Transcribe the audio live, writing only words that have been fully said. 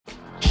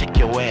shake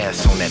your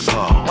ass on that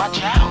pole.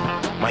 Watch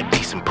out. Might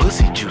be some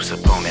pussy juice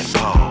up on that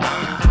pole.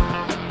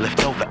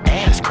 Leftover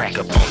ass crack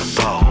up on the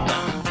pole.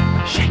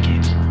 Shake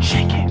it,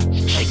 shake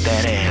it, shake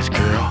that ass,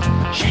 girl.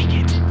 Shake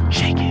it,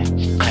 shake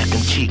it, clap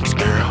them cheeks,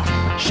 girl.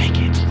 Shake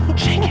it,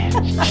 shake it,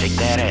 shake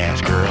that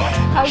ass, girl.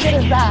 How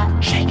good is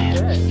that? Shake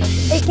it.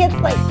 It gets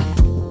like...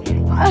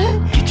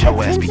 Get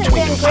your ass between it's the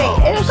great.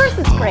 balls. And of course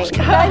it's great.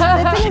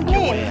 Guys, it's in his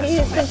name.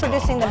 He's been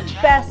producing the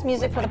best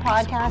music for the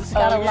podcast.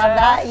 Gotta love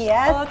that.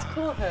 Yes. Oh, that's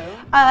cool,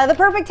 though. The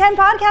Perfect 10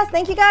 podcast.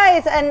 Thank you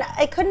guys. And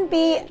it couldn't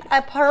be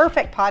a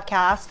perfect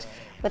podcast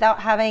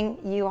without having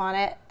you on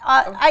it.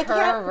 I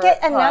can't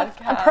get enough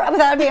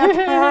without being a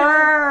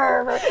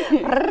pervert.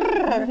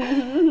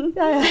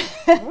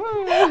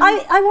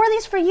 I wore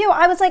these for you.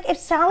 I was like, if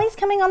Sally's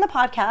coming on the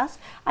podcast,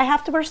 I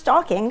have to wear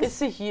stockings.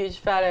 It's a huge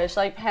fetish.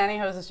 Like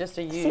pantyhose is just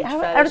a huge fetish.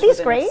 Are these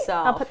within great?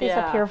 itself. I'll put these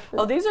up here.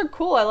 Oh, these are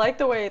cool. I like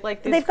the way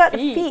these They've got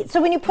feet.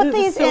 So when you put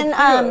these in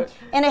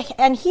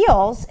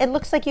heels, it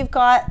looks like you've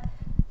got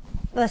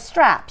the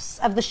straps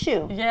of the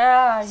shoe.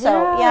 Yeah,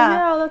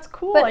 that's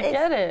cool. But I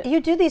get it. You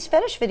do these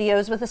fetish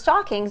videos with the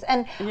stockings,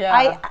 and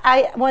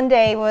I one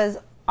day was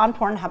on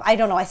Pornhub. I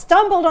don't know. I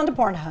stumbled onto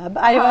Pornhub.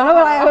 I don't know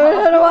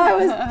why I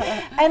was,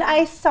 and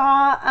I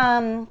saw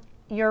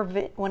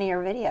one of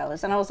your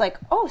videos, and I was like,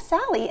 oh,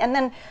 Sally. And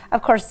then,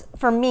 of course,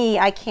 for me,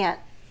 I can't.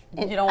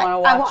 You don't want to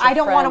watch. I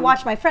don't want to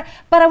watch my friend,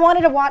 but I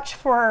wanted to watch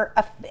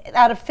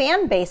out of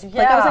fan base. Like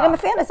I was like, I'm a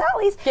fan of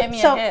Sally's. Give me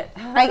a hit.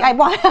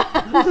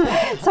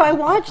 So I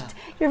watched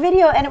your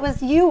video, and it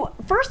was you.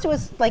 First, it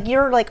was like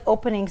you're like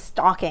opening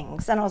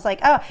stockings, and I was like,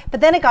 oh. But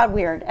then it got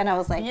weird, and I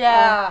was like,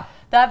 yeah. Oh.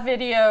 That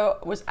video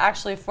was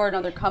actually for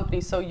another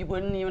company, so you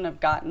wouldn't even have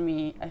gotten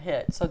me a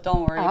hit. So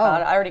don't worry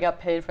about it. I already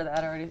got paid for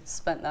that. I already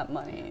spent that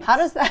money. How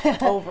does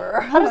that over?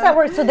 How does that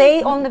work? So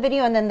they own the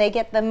video, and then they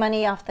get the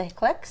money off the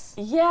clicks?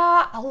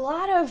 Yeah, a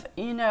lot of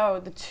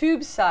the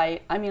tube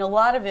site. I mean, a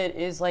lot of it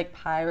is like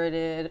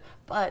pirated.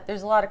 But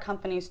there's a lot of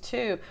companies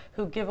too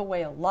who give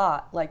away a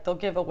lot. Like they'll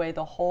give away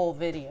the whole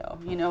video.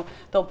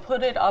 They'll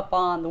put it up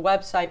on the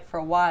website for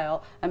a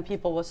while, and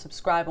people will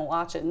subscribe and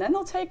watch it. And then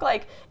they'll take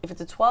if it's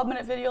a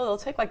 12-minute video, they'll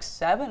take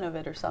 7 of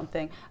it or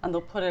something, and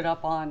they'll put it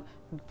up on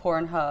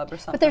Pornhub or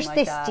something like that. But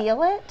they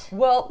steal it?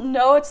 Well,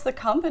 no, it's the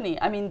company.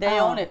 I mean, they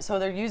own it, so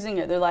they're using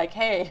it. They're like,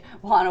 hey,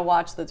 want to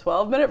watch the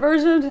 12-minute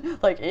version?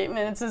 8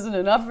 minutes isn't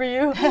enough for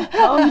you?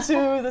 Come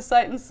to the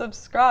site and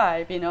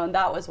subscribe, and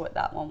that was what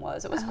that one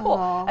was. It was cool.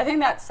 I think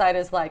that site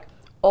is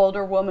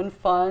older woman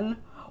fun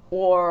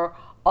or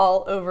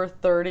all over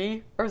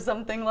 30 or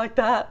something like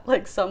that.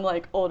 Some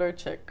older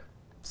chick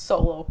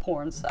solo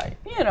porn site,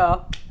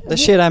 The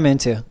shit I'm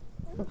into.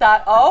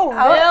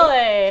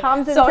 Really?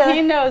 So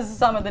he knows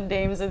some of the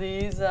names of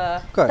these.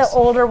 Of course. The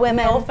older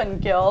women. MILF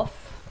and GILF.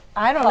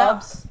 I don't know.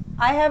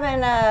 I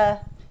haven't.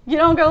 You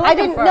don't go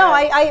looking for it.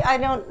 I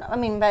don't. I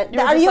mean, but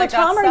are you,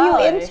 Tom? Are you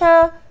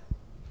into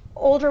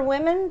older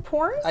women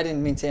porn? I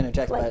didn't mean to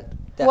interject, but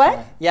definitely.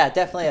 What? Yeah,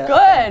 definitely.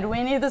 Good.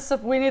 We need the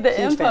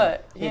Huge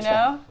input.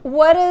 fan.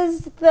 What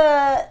is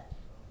the?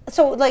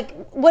 So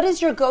what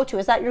is your go-to?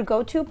 Is that your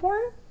go-to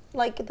porn?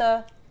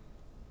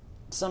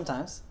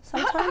 Sometimes.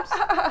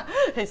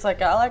 He's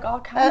like, I like all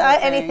kinds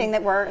of anything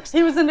that works.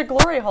 He was into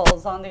glory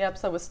holes on the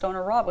episode with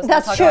Stoner Rob.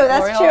 That's true.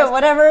 That's true.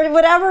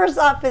 Whatever's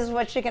up is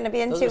what you're going to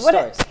be into.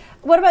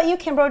 What about you,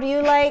 Kimbro? Do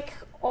you like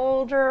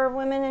older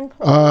women in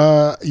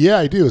porn? Yeah,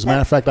 I do. As a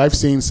matter of fact, I've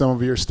seen some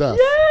of your stuff.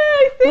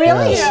 Yay!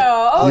 Really? You.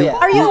 Oh, yeah.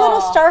 Are you a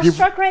little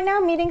starstruck right now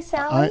meeting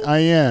Sally? I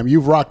am.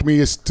 You've rocked me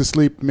to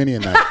sleep many a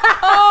night.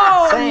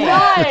 Oh, Same.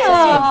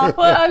 nice.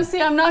 Well,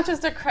 I'm not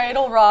just a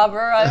cradle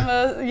robber. I'm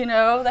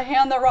the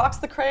hand that rocks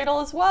the cradle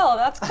as well.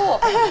 That's cool.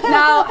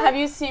 Now, have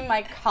you seen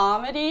my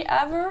comedy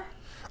ever?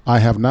 I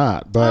have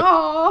not, but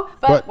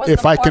was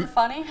if the porn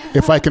funny?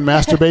 If I can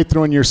masturbate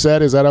through your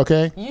set, is that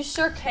okay? You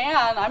sure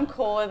can. I'm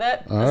cool with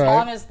it, All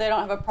long as they don't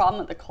have a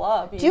problem at the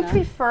club. Do you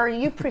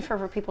prefer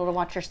for people to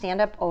watch your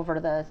stand-up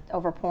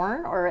over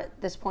porn, or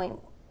at this point?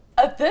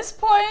 At this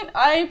point,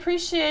 I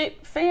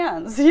appreciate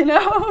fans. Would you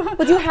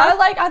have?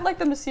 I'd like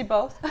them to see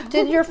both.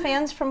 Did your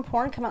fans from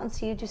porn come out and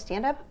see you do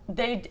stand-up?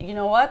 You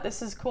know what?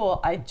 This is cool.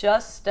 I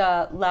just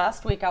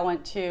last week I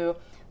went to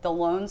the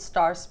Lone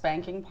Star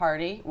Spanking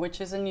Party,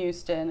 which is in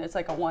Houston. It's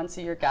a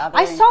once-a-year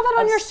gathering. I saw that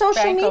on your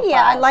social media.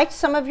 I liked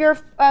some of your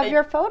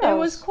photos. It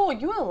was cool.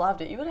 You would have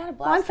loved it. You would have had a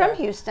blast. Well, I'm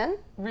from Houston.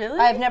 Really?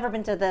 I've never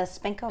been to the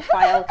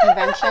Spankophile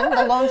convention.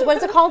 What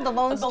is it called? The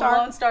Lone Star?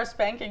 The Lone Star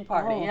Spanking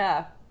Party. Oh.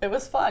 Yeah. It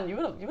was fun. You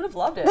would have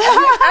loved it.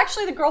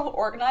 Actually, the girl who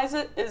organized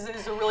it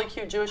is a really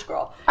cute Jewish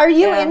girl. Are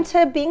you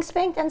into being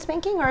spanked and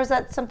spanking, or is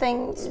that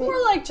something? It's more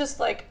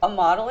just a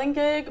modeling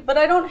gig, but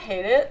I don't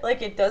hate it.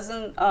 It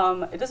doesn't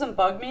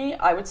bug me.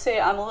 I would say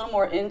I'm a little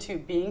more into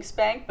being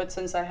spanked, but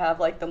since I have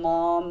the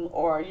mom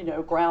or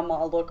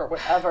grandma look or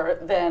whatever,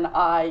 then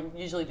I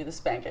usually do the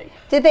spanking.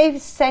 Did they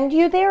send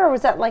you there, or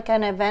was that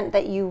an event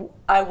that you?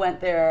 I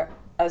went there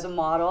as a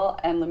model,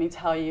 and let me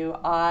tell you,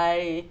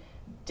 I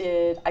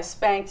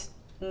spanked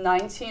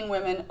 19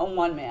 women and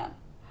 1 man.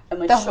 and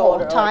my The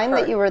shoulder. whole time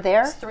that you were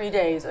there? It's 3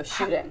 days of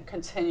shooting,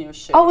 continuous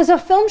shooting. Oh, it was a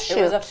film shoot.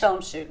 It was a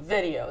film shoot,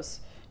 videos,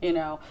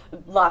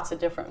 lots of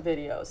different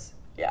videos.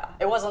 Yeah,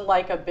 it wasn't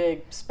like a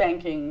big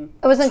spanking.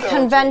 It was a trilogy.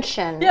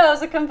 convention. Yeah, it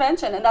was a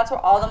convention, and that's where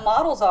all the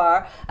models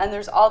are. And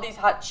there's all these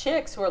hot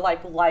chicks who are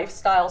like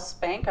lifestyle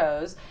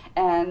spankos,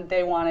 and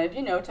they wanted,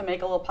 to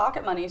make a little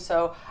pocket money.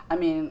 So, I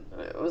mean,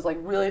 it was like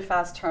really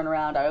fast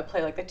turnaround. I would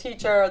play like the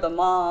teacher, the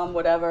mom,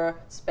 whatever,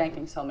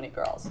 spanking so many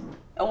girls.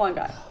 And one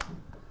guy.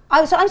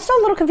 So I'm still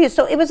a little confused.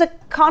 So it was a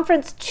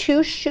conference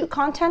to shoot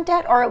content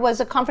at, or it was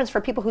a conference for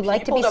people who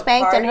like to be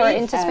spanked and who are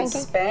into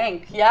spanking?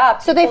 Spank, yeah.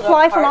 So they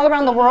fly from all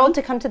around the world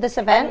to come to this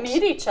event? And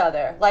meet each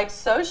other, like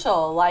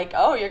social, like,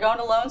 oh, you're going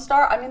to Lone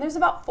Star? I mean, there's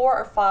about 4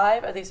 or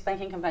 5 of these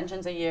spanking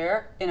conventions a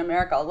year in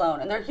America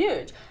alone, and they're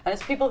huge. And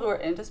it's people who are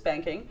into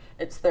spanking.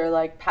 It's their,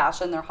 like,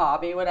 passion, their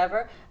hobby,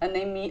 whatever. And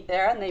they meet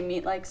there, and they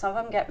meet, like, some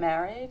of them get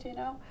married,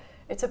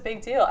 It's a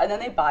big deal. And then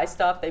they buy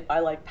stuff. They buy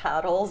like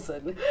paddles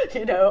and,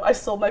 I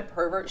sold my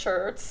Pervert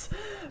shirts.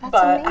 That's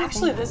but amazing.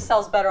 Actually this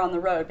sells better on the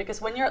road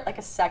because when you're at like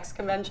a sex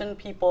convention,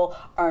 people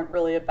aren't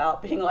really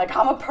about being like,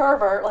 I'm a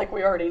pervert. Like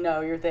we already know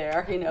you're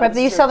there. Right, but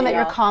you sell them at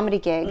your comedy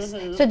gigs.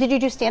 Mm-hmm. So did you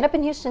do stand-up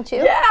in Houston too?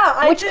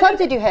 Yeah. Which club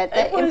did you hit?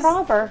 The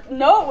Improv or?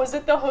 No, it was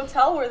at the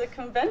hotel where the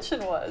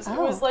convention was. Oh.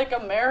 It was like a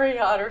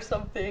Marriott or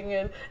something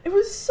and it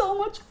was so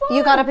much fun.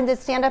 You got up and did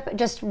stand-up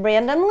just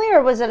randomly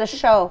or was it a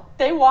show?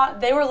 They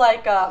were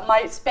like,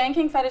 my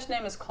spanking fetish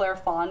name is Claire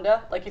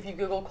Fonda. Like if you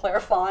Google Claire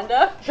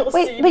Fonda, you'll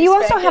see Wait, but me you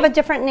also spanking. have a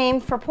different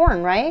name for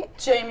porn, right?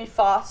 Jamie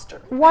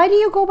Foster. Why do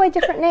you go by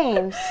different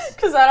names?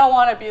 Because I don't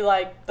want to be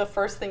like the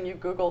first thing you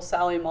Google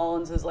Sally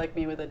Mullins is like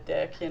me with a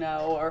dick,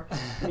 or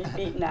me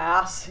beating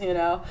ass, And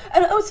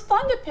it was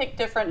fun to pick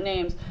different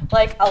names.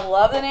 Like I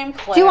love the name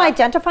Claire. Do you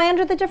identify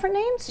under the different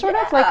names, sort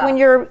of? Like Yeah. when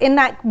you're in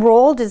that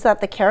role, is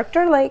that the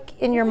character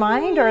like in your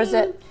mind or is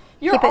it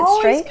You're keep it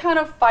always straight? kind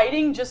of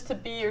fighting just to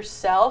be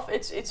yourself.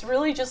 It's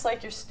really just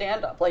like your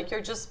stand-up. Like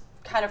you're just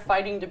kind of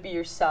fighting to be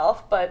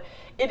yourself, but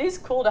it is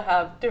cool to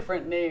have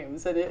different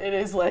names, and it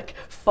is like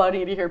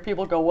funny to hear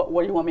people go,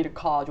 what do you want me to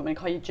call? Do you want me to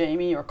call you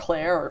Jamie or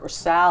Claire or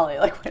Sally?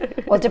 Like,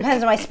 Well, it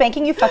depends. Am I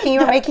spanking you, fucking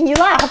you, or making you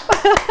laugh?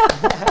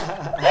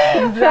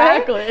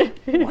 exactly.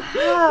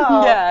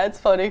 Wow. Yeah, it's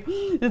funny.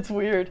 It's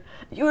weird.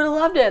 You would have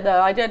loved it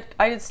though. I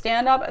did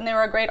stand up, and they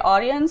were a great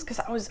audience because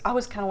I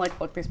was kind of like,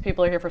 look, these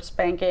people are here for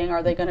spanking.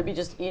 Are they going to be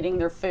just eating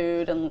their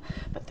food?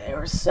 But they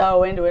were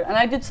so into it. And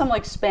I did some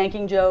like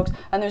spanking jokes.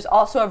 And there's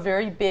also a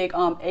very big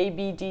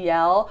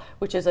ABDL,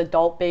 which is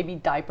adult baby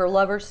diaper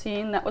lover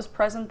scene that was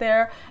present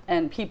there,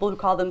 and people who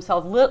call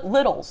themselves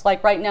littles.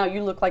 Like right now,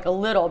 you look like a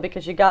little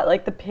because you got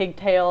like the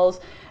pigtails,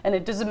 and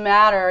it doesn't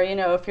matter,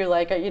 if you're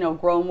like a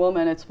grown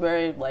woman. It's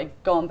very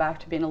like going back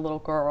to being a little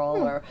girl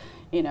or.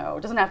 It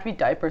doesn't have to be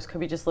diapers, could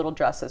be just little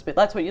dresses, but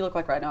that's what you look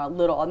like right now, a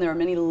little. And there are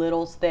many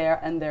littles there,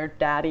 and they're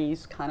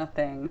daddies kind of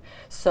thing.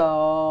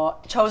 So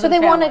chosen. So they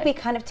family. want to be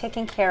kind of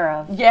taken care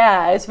of.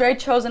 Yeah, it's very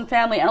chosen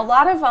family, and a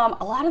lot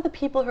of the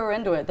people who are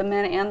into it, the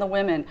men and the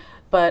women.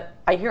 But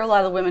I hear a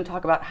lot of the women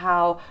talk about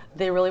how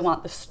they really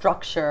want the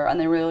structure and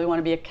they really want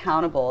to be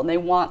accountable, and they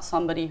want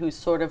somebody who's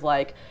sort of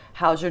like,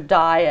 how's your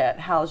diet,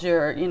 how's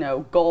your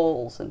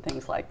goals and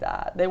things like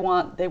that. They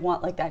want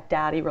like that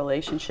daddy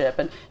relationship,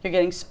 and you're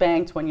getting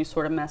spanked when you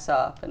sort of mess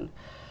up, and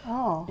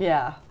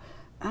yeah.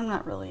 I'm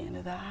not really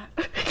into that.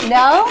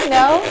 No.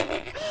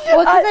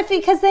 Well,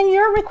 because then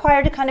you're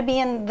required to kind of be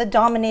in the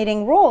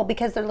dominating role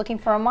because they're looking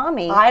for a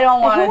mommy. I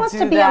don't want to do that. Who wants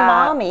to be a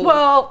mommy?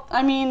 Well,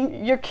 I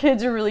mean, your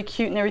kids are really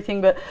cute and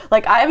everything, but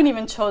like I haven't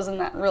even chosen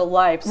that in real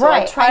life. So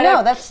right. I try know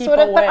to that's keep sort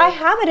of, away. but I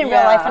have it in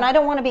real life, and I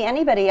don't want to be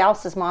anybody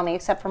else's mommy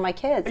except for my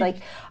kids. Like,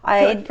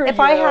 if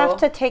I have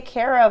to take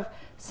care of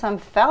some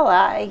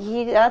fella,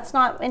 that's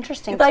not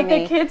interesting to me. Like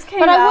the kids came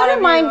but I out wouldn't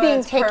of mind you, being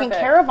it's taken perfect.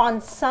 care of on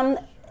some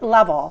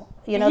level.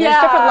 There's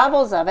different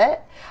levels of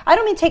it. I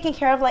don't mean taken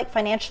care of like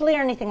financially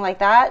or anything like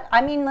that.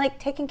 I mean like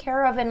taken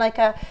care of in like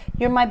a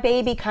you're my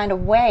baby kind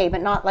of way,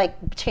 but not like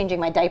changing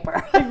my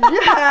diaper.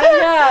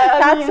 Yeah.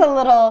 That's a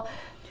little.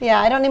 Yeah,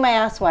 I don't need my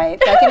ass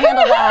wiped. I can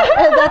handle that.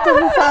 That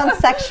doesn't sound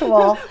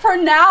sexual. For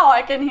now,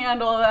 I can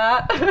handle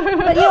that.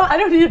 But I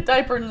don't need a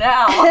diaper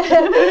now.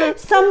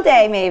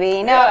 Someday,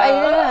 maybe. No,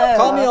 Yeah.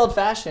 Call me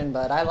old-fashioned,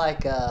 but I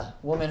like a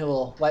woman who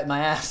will wipe my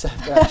ass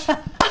after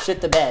I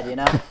shit the bed,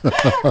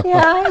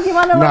 Yeah, you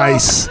want to.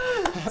 Nice.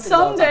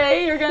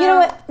 Someday you're gonna. You know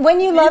what? When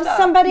you need love that.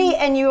 somebody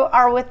and you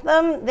are with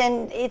them,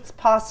 then it's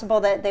possible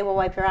that they will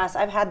wipe your ass.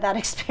 I've had that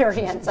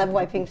experience of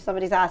wiping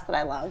somebody's ass that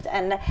I loved,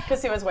 and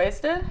Because he was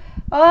wasted.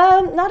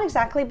 not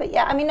exactly, but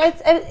yeah. I mean,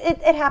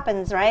 it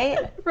happens,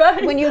 right?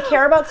 Right. When you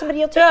care about somebody,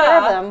 you'll take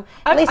care of them.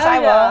 At least I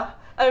will.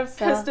 I've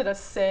pissed in a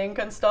sink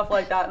and stuff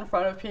like that in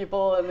front of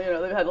people, and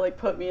they've had to like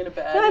put me in a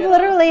bed. No, I've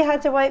literally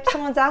had to wipe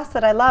someone's ass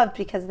that I loved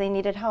because they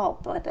needed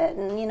help with it,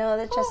 and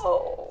that just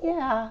Oh.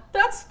 yeah.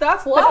 That's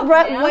love,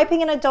 man.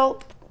 Wiping an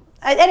adult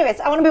anyways,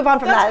 I want to move on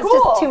from That's that. cool.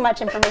 It's just too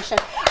much information.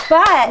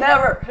 But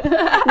Never.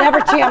 never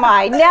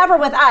TMI. Never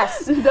with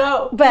us.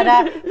 No.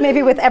 But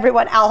maybe with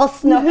everyone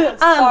else. No.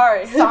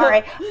 Sorry.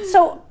 Sorry.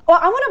 So, well,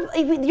 I want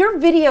to. Your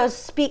videos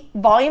speak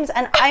volumes,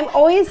 and I'm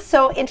always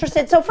so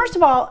interested. So, first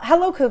of all,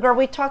 hello, Cougar.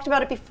 We talked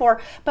about it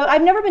before, but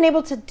I've never been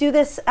able to do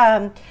this.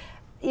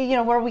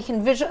 Where we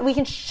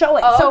can show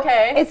it. Oh, so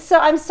okay.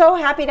 I'm so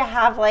happy to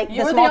have like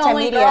You this were the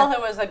only multimedia. girl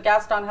who was a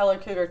guest on Hello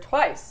Cougar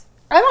twice.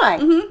 Am I?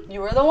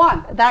 You were the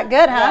one. That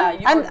good, huh?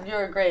 Yeah, you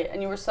were great,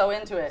 and you were so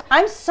into it.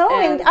 I'm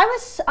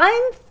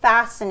I'm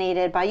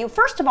fascinated by you.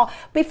 First of all,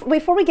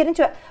 before we get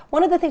into it,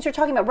 one of the things you're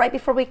talking about right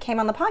before we came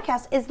on the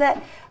podcast is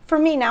that for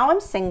me now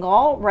I'm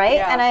single, right?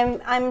 Yeah.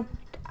 And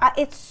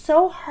it's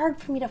so hard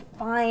for me to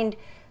find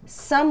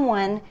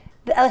someone,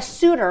 a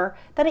suitor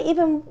that I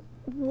even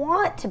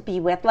want to be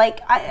with.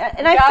 Like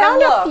I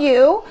found a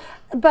few,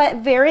 but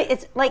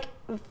it's like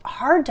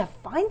hard to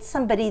find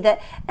somebody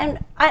that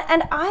and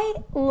I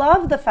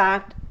love the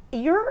fact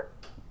you're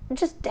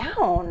just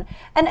down,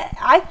 and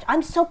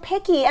I'm so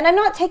picky, and I'm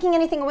not taking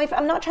anything away from,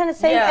 I'm not trying to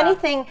say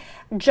anything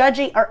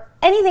judgy or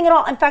anything at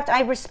all. In fact,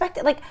 I respect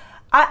it. Like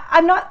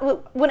I'm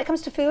not, when it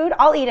comes to food,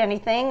 I'll eat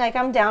anything. Like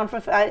I'm down for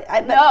food.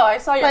 I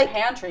saw your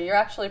pantry. You're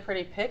actually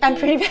pretty picky. I'm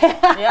pretty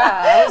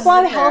Yeah.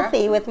 Well, I'm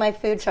healthy with my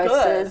food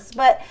choices,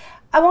 but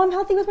I'm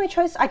healthy with my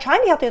choice. I try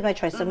and be healthy with my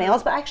choice of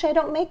males, but actually I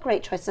don't make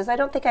great choices. I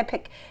don't think I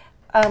pick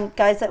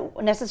guys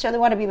that necessarily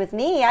want to be with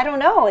me. I don't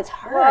know. It's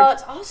hard. Well,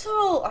 it's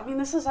also,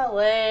 this is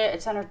LA.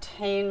 It's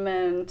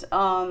entertainment.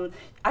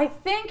 I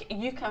think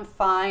you can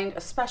find,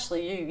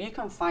 especially you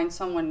can find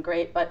someone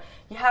great, but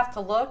you have to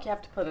look, you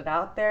have to put it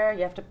out there,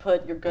 you have to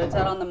put your goods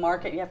out on the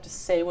market, you have to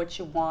say what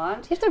you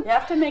want. You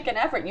have to make an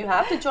effort. You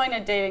have to join a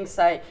dating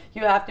site.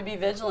 You have to be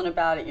vigilant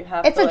about it. You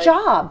have It's to a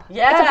job.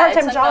 Yeah, it's a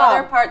part-time job.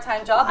 Another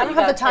part-time job. I don't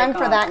have the time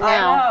for that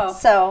now. I know.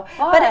 So,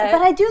 but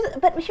I do.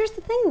 But here's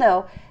the thing,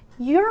 though.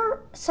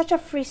 You're such a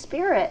free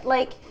spirit.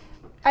 Like,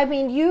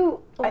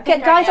 you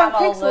get guys on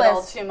Craigslist. A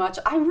little too much.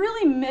 I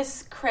really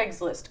miss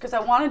Craigslist because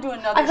I want to do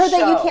another show. I heard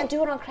that you can't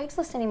do it on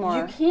Craigslist anymore.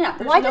 You can't.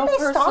 There's Why no did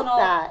they stop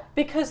that?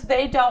 Because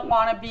they don't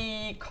want to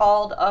be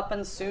called up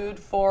and sued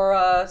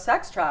for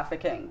sex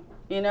trafficking.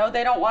 They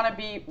don't want to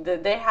be.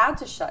 They had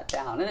to shut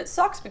down, and it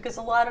sucks because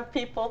a lot of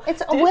people.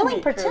 It's a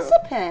willing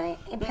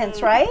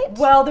participants, right?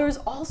 Well, there was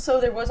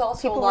also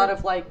a lot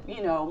of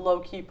low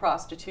key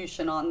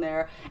prostitution on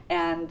there,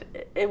 and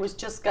it was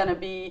just gonna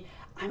be.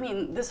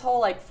 This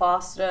whole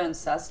FOSTA and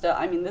SESTA,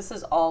 this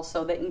is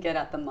also, they can get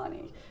at the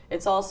money.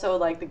 It's also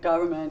like the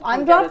government.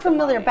 I'm not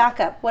familiar. Back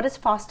up. What is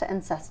FOSTA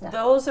and SESTA?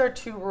 Those are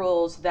two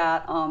rules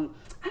that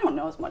I don't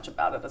know as much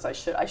about it as I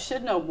should. I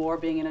should know more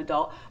being an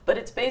adult, but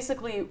it's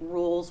basically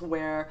rules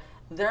where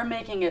they're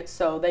making it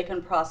so they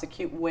can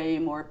prosecute way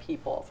more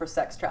people for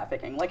sex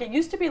trafficking. Like it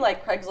used to be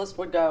like Craigslist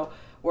would go,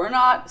 we're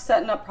not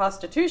setting up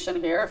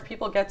prostitution here. If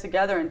people get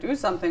together and do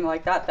something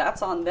like that,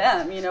 that's on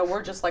them.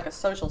 We're just like a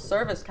social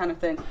service kind of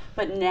thing.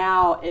 But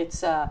now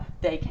it's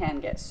they can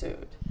get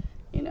sued.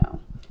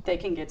 They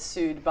can get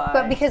sued by.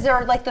 But because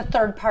they're like the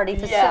third party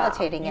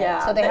facilitating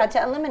it, so they had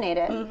to eliminate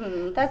it.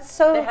 Mm-hmm. That's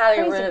so They had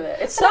to crazy. get rid of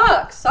it. It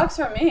sucks. Sucks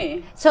for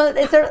me. So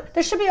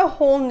there should be a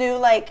whole new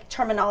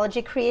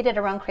terminology created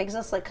around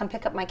Craigslist, like come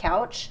pick up my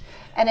couch,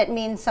 and it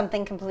means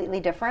something completely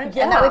different.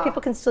 Yeah. And that way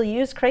people can still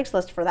use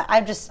Craigslist for that.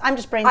 I'm just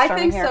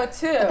brainstorming here. I think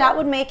so too. But that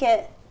would make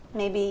it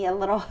maybe a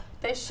little.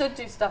 They should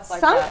do stuff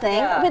like something,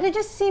 that. but it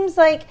just seems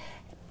like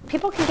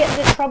people can get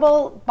into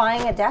trouble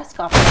buying a desk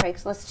off of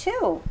Craigslist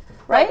too.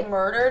 Right? Like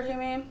murdered, you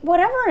mean?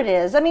 Whatever it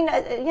is.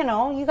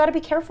 You got to be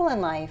careful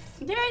in life.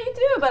 Yeah, you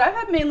do. But I've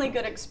had mainly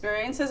good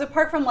experiences.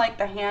 Apart from the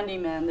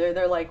handymen,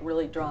 they're like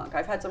really drunk.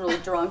 I've had some really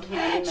drunk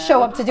handymen.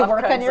 Show up to do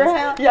work on your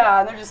house. Yeah,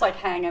 and they're just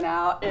hanging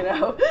out,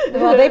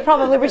 Well, they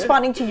probably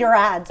responding to your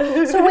ads.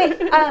 So wait,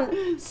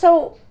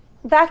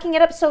 backing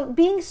it up, so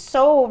being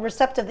so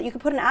receptive that you could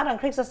put an ad on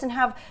Craigslist and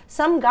have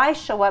some guy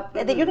show up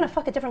that you're going to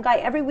fuck a different guy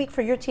every week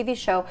for your TV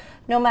show,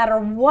 no matter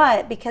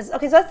what, because so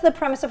that's the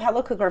premise of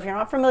Hello Cougar. If you're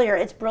not familiar,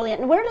 it's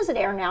brilliant. And where does it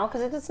air now?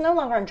 Because it's no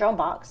longer on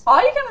Dronebox.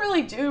 All you can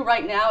really do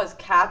right now is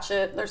catch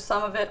it. There's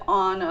some of it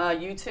on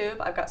YouTube.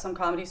 I've got some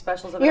comedy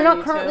specials of it on YouTube. You're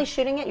not currently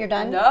shooting it? You're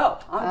done? No,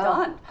 I'm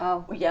done.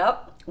 Oh.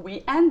 Yep.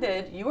 We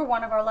ended. You were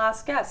one of our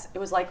last guests. It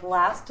was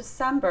last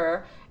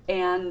December.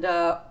 And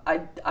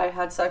I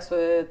had sex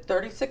with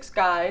 36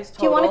 guys total.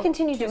 Do you want to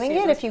continue doing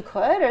seasons. it if you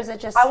could, or is it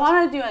just... I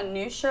want to do a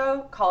new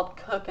show called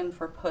Cooking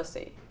for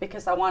Pussy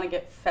because I want to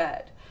get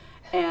fed.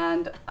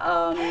 And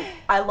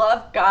I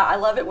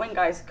love it when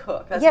guys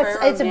cook. That's very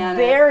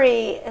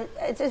romantic.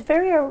 It's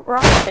very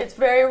erotic. It's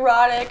very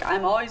erotic.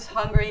 I'm always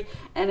hungry,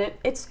 and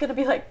it's going to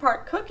be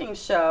part cooking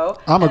show.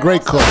 I'm a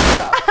great cook.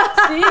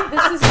 See,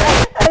 this is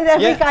great.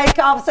 Every guy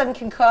all of a sudden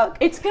can cook.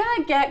 It's going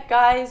to get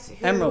guys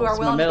who Emerald's are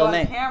willing my to go middle on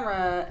name.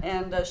 camera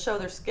and show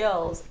their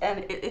skills.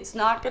 And it's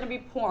not going to be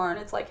porn.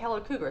 It's like Hello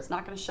Cougar. It's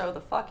not going to show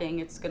the fucking.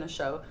 It's going to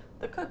show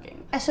the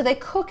cooking. So they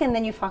cook and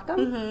then you fuck them?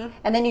 Mm-hmm.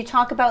 And then you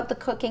talk about the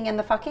cooking and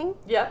the fucking?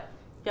 Yep.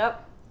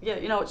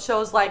 it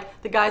shows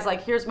like the guy's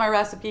like, here's my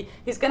recipe.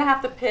 He's gonna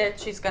have to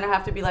pitch. He's gonna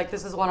have to be like,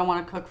 this is what I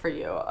want to cook for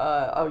you.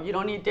 Oh, you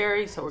don't need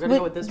dairy, so we're gonna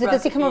go with this recipe.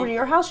 Does he come over to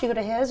your house? You go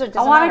to his, or does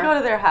I want to go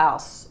to their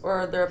house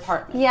or their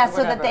apartment. Yeah,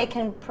 so that they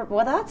can.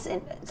 Well,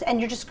 and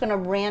you're just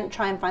gonna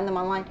try and find them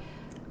online.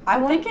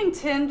 I'm thinking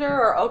Tinder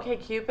or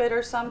OkCupid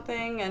or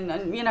something, and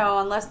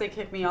unless they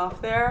kick me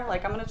off there,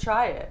 like I'm gonna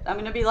try it. I'm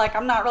gonna be like,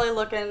 I'm not really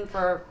looking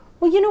for.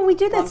 Well, we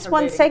do this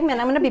one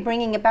segment. I'm going to be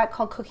bringing it back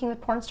called Cooking with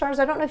Porn Stars.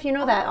 I don't know if you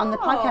know that on the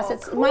podcast.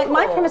 It's cool.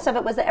 my premise of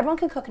it was that everyone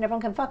can cook and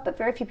everyone can fuck, but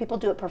very few people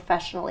do it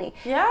professionally.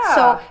 Yeah.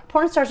 So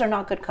porn stars are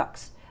not good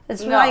cooks.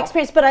 It's my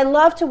experience, but I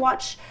love to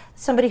watch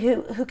somebody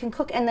who can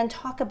cook and then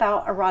talk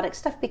about erotic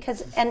stuff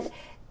and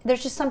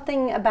there's just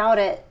something about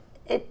it.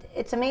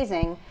 It's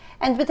amazing.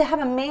 But to have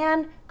a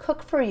man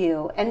cook for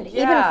you and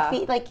even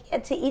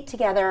to eat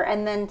together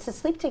and then to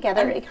sleep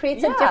together, it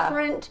creates a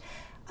different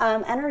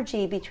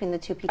energy between the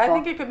two people. I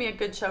think it could be a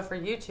good show for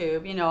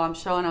YouTube. I'm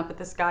showing up at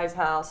this guy's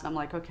house and I'm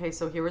like, okay,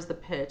 so here was the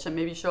pitch, and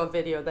maybe show a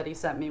video that he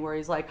sent me where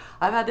he's like,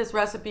 I've had this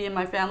recipe in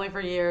my family for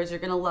years,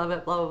 you're gonna love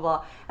it, blah blah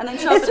blah, and then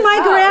show it's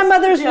my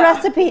grandmother's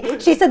recipe.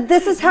 She said,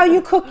 this is how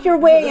you cook your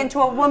way into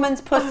a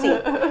woman's pussy.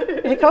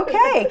 Like,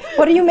 okay,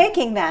 what are you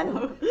making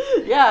then?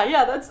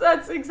 Yeah,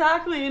 that's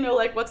exactly,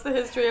 like, what's the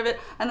history of it,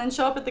 and then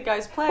show up at the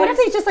guy's place. What if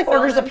he just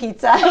orders a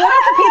pizza? What if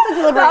the pizza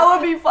delivery? That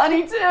would be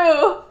funny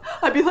too.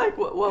 I'd be like,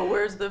 well,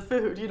 where's the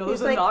food?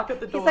 There's a knock at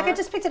the door. He's like, I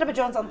just picked it up at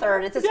Jones on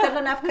 3rd. It's good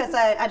enough because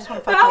I just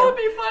want to fuck you. That would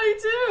be funny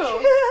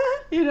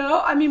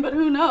too. But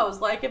who knows?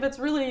 Like, if it's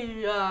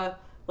really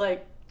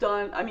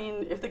done. I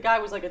mean, if the guy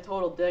was like a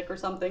total dick or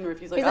something, or if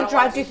he's like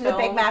drive you to the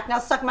Big Mac, now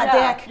suck my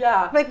dick.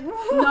 Yeah. Like,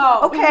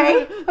 no.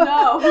 Okay.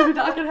 No, you're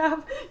not gonna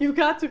have. You've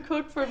got to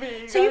cook for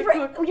me.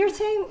 You're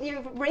saying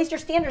you've raised your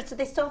standards. Do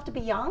they still have to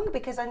be young?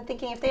 Because I'm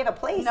thinking if they have a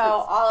place.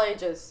 No, all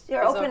ages.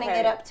 You're opening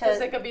it up to.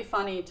 Because it could be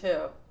funny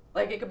too.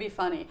 Like, it could be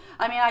funny.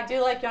 I mean, I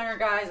do like younger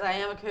guys. I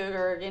am a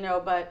cougar,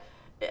 but.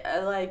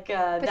 But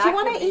you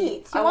want to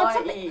eat. I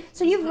want to eat.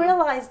 So you've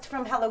realized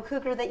from Hello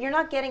Cougar that you're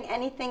not getting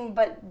anything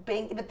but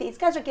these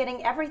guys are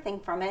getting everything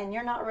from it, and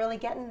you're not really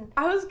getting.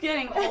 I was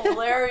getting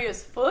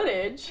hilarious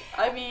footage.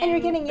 I mean, and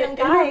you're getting young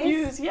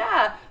guys.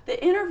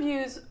 The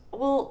interviews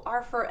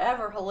are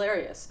forever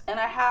hilarious, and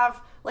I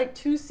have like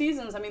 2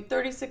 seasons. I mean,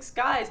 36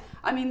 guys.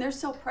 I mean, they're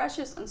so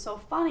precious and so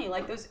funny.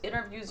 Like, those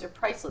interviews are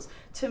priceless.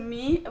 To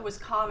me, it was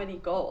comedy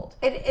gold.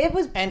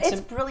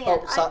 It's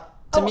brilliant.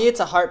 To me,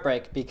 it's a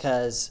heartbreak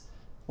because.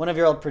 One of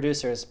your old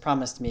producers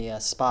promised me a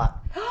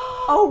spot.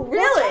 Oh,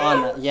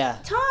 really? Yeah.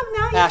 Tom,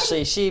 now you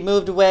Ashley, she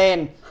moved away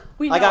and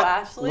I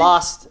got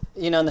lost,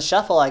 in the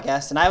shuffle, I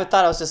guess. And I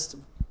thought I was just...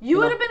 You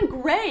would have been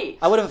great.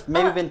 I would have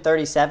maybe been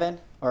 37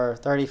 or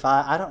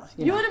 35. I don't...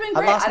 You would have been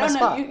great. I don't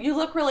know. You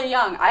look really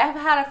young. I have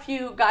had a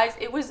few guys.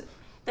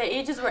 The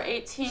ages were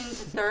 18 to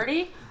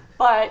 30,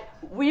 but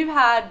we've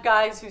had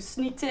guys who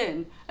sneaked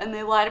in and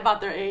they lied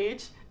about their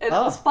age. And it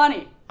was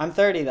funny. I'm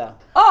 30 though.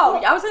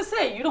 Oh, I was gonna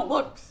say, you don't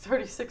look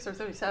 36 or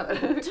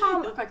 37.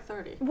 Tom, you look like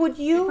 30. Would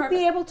you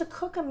be able to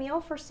cook a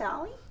meal for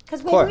Sally?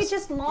 Because maybe we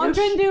just launched.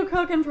 You can do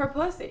cooking for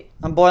pussy.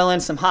 I'm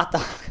boiling some hot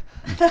dog.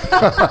 Make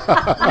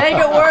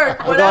it work.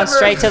 Whatever. We're going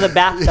straight to the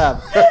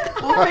bathtub.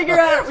 We'll figure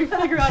out it.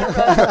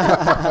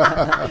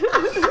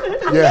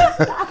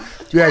 Yeah.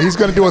 Yeah, he's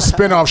going to do a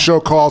spin-off show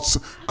called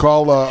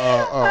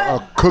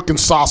Cooking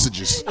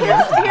Sausages.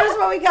 Here's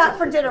what we got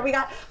for dinner. We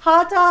got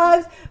hot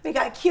dogs, we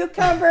got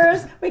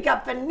cucumbers, we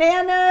got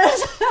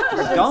bananas for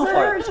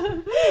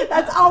dessert.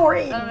 That's all we're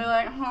eating. And be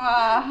like,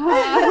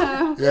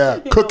 yeah,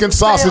 cooking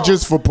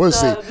sausages for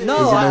pussy.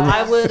 No,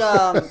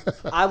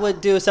 I would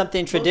do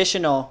something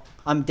traditional.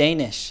 I'm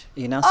Danish,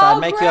 so I'd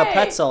make you a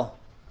pretzel.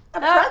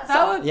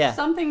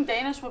 Something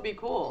Danish would be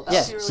cool.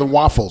 Some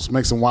waffles.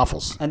 Make some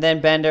waffles. And then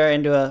bend her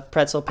into a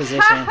pretzel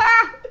position.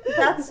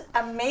 That's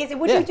amazing.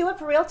 Would you do it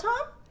for real,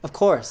 Tom? Of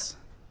course.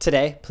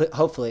 Today,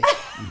 hopefully.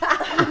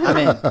 I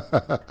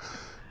mean,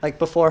 like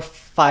before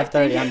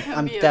 5:30.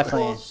 I'm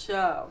definitely. Cool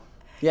show.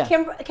 Yeah.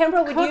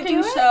 Kimber, would you do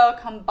it? Show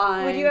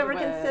combined. Would you ever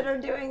consider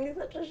doing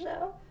such a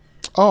show?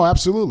 Oh,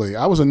 absolutely.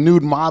 I was a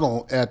nude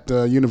model at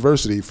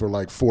university for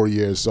like 4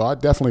 years, so I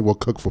definitely will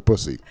cook for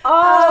pussy.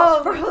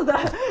 Oh, bro,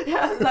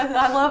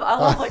 I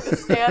love like the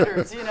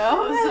standards,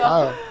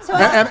 So,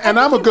 and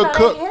I'm a good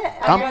cook.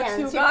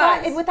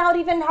 Without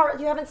even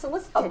you haven't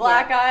solicited a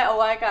black guy, a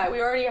white guy.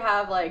 We already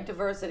have like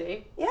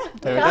diversity. Yeah,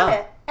 we got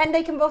it. And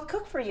they can both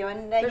cook for you,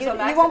 and you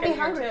won't be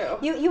hungry.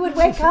 Too. You would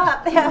wake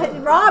up.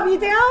 Rob, you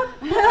down?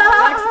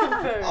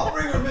 Mexican food. I'll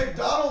bring a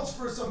McDonald's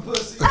for some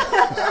pussy.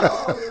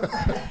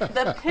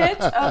 The pitch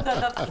of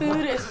the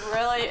food is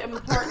really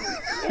important.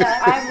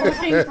 Yeah. I'm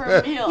looking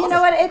for meals. You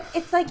know what?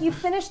 It's like you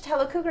finished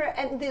Hello Cougar,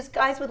 and these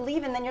guys would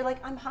leave, and then you're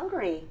like, I'm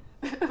hungry.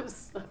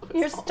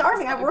 You're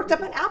starving. I worked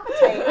up an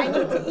appetite. I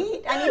need to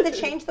eat. I need to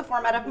change the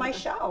format of my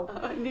show.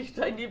 I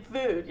need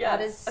food. Yeah,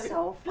 that is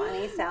so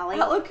funny, Sally.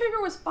 Hello Cougar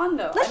was fun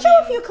though. Let's show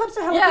a few clips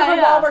of Hello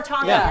Cougar while we're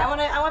talking. Yeah.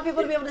 I want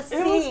people to be able to see.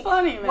 It was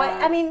funny,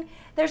 man.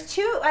 There's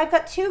two. I've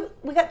got two.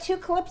 We got two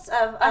clips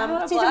of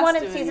season 1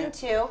 and season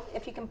 2,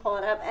 if you can pull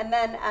it up, and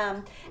then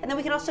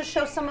we can also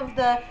show some of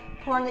the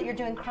porn that you're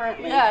doing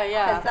currently.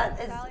 Yeah. Because that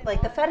is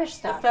like the fetish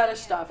stuff. The fetish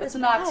stuff. It's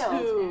not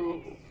wild.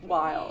 Too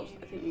wild.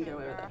 I think you can get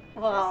away with it.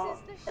 Well,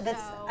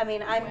 that's. I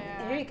mean,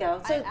 here you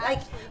go. So,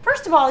 like,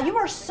 first of all, you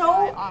are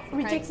so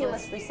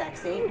ridiculously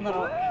sexy,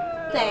 little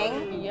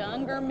thing.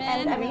 Younger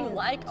men who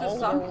like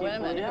older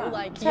women who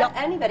like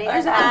anybody.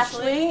 There's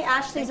Ashley.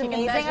 Ashley's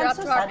amazing. I'm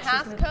so sad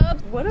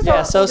she's moved.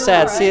 Yeah, so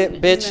sad. See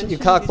it, bitch. You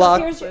cock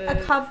block. Here's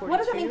a cub. What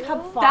does it mean,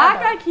 cub father?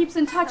 That guy keeps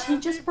in touch. He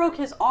just broke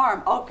his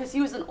arm. Oh, because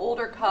he was an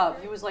older cub.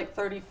 He was like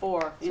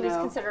 34. So he's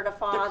considered a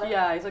father.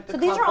 Yeah, he's like the. So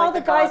these are all the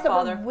guys that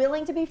were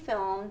willing to be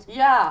filmed.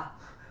 Yeah.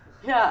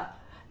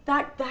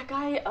 That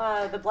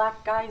guy, the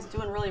black guy, he's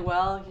doing really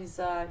well. He's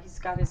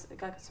got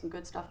some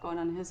good stuff going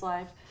on in his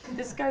life.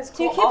 This guy's cool.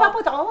 Do you keep up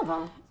with all of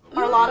them?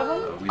 Or a lot of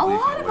them? A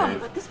lot of them.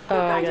 But this poor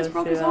guy just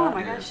broke his arm.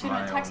 I gotta shoot him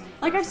a text.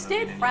 Like, I've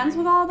stayed friends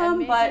with all of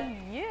them, but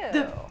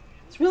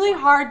it's really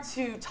hard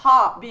to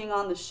top being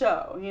on the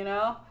show, you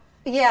know?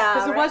 Yeah.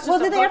 Because it was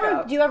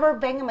just do you ever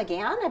bang them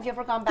again? Have you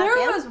ever gone back in?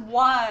 There was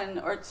 1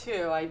 or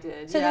 2 I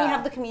did. So then you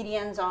have the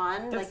comedians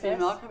on. The like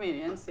female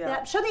comedians,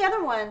 yeah. Show the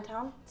other one,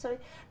 Tom. So,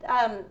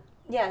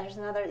 there's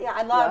another. Yeah,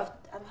 I love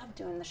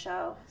doing the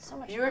show. It's so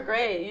much fun. You were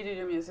great. You did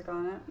your music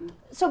on it.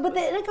 So, but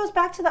then it goes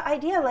back to the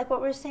idea, like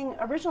what we were saying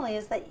originally,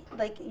 is that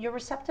like your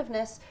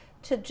receptiveness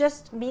to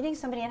just meeting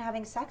somebody and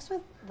having sex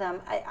with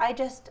them.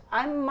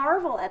 I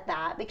marvel at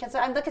that because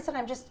like I said,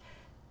 I'm just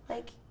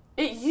like.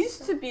 It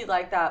used to be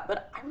like that,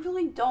 but I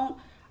really don't.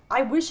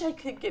 I wish I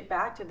could get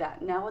back to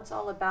that. Now it's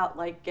all about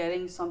like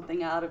getting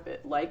something out of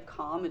it, like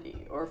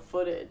comedy or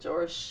footage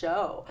or a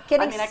show.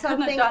 Getting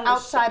something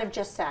outside of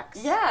just sex.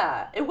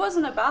 Yeah, it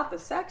wasn't about the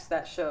sex.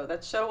 That show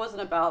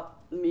wasn't about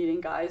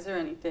meeting guys or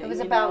anything. It was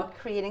about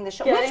creating the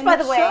show. Which, by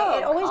the way,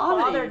 it always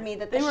bothered me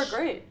that they were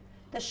great.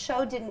 The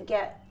show didn't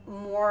get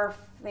more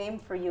fame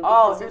for you.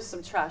 Oh, there's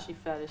some trashy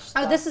fetish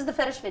stuff. Oh, this is the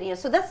fetish video.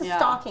 So that's the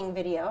stalking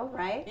video,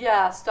 right?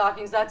 Yeah,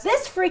 stalkings.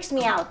 This freaks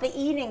me out. The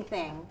eating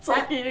thing. It's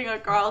like eating a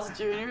Carl's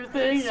Jr.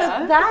 thing. So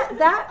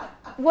that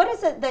what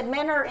is it that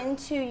men are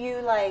into? You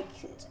like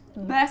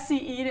messy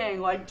eating,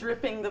 like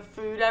dripping the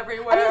food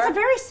everywhere. I mean, it's a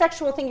very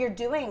sexual thing you're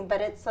doing, but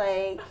it's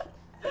like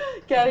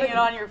getting it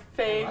on your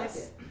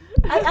face.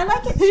 I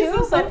like it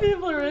too. Some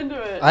people are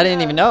into it. I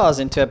didn't even know I was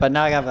into it, but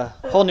now I have a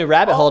whole new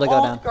rabbit hole to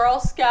go down. Girl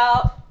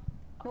Scout.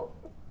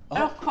 I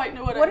don't quite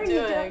know what I'm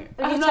doing.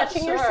 Are you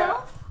touching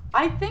yourself?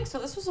 I think so.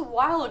 This was a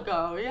while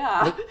ago,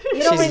 yeah.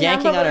 She's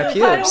yanking on her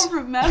pubes. I don't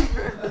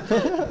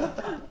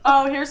remember.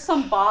 Oh, here's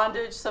some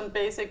bondage, some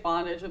basic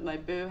bondage with my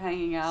boob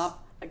hanging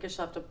out. I guess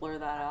you'll have to blur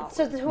that out.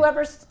 So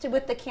whoever's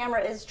with the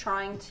camera is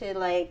trying to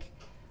like...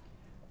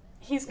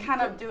 He's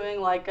kind of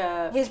doing like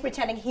a... He's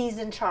pretending he's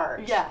in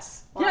charge.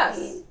 Yes.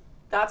 Yes.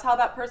 That's how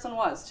that person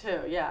was,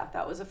 too. Yeah,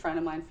 that was a friend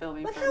of mine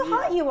filming Look for how me.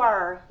 hot you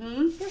are.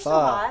 You're so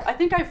hot. I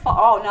think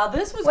Oh, now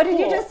this was What cool.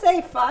 did you just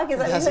say? Fuck? Is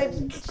that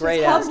That's you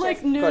great.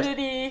 Public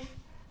nudity.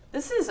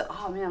 This is,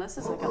 oh man, this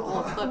is like an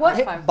old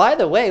clip. Hey, by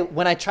the way,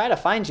 when I try to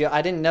find you,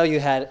 I didn't know you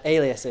had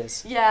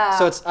aliases. Yeah.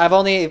 So I've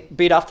only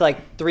beat off to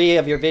like 3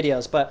 of your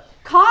videos, but...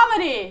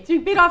 Comedy! You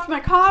beat off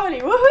my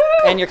comedy.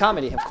 Woohoo! And your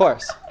comedy, of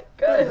course.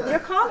 Good. Your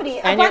comedy.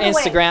 And by your the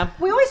way, Instagram.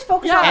 we always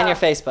focus on... And your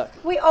Facebook.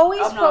 We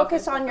always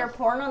focus on your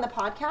porn on the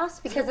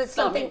podcast because it's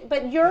something...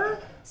 But your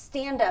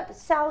stand-up,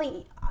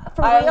 Sally,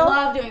 for real... I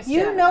love doing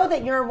stand-up. You know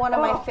that you're one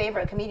of my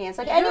favorite comedians.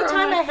 Like,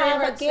 anytime I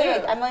have a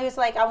gig, I'm always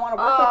like, I want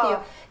to work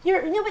with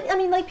you. But I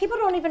mean, like, people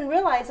don't even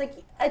realize,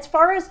 like, as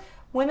far as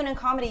women in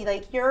comedy,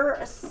 like, you're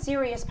a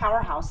serious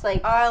powerhouse.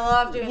 Like, I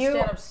love doing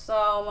stand-up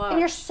so much. And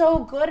you're so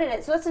good at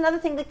it. So that's another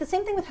thing. Like, the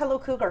same thing with Hello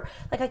Cougar.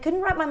 Like, I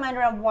couldn't wrap my mind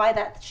around why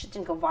that shit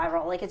didn't go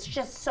viral. Like, it's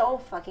just so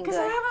fucking good. Because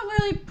I haven't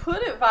really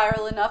put it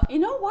viral enough. You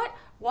know what?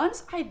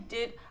 Once I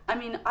did, I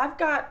mean, I've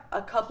got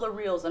a couple of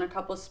reels and a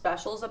couple of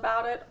specials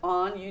about it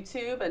on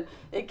YouTube, and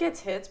it gets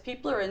hits.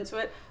 People are into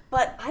it.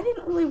 But I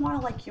didn't really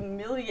want to, like,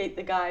 humiliate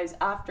the guys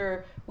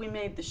after we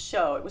made the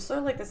show. It was sort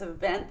of like this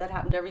event that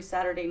happened every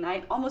Saturday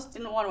night. Almost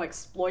didn't want to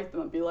exploit them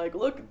and be like,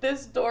 look at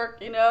this dork,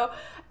 you know?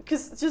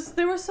 Because just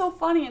they were so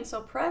funny and so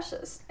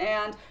precious.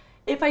 And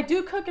if I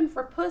do cooking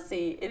for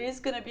pussy, it is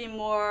going to be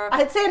more...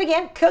 I'd say it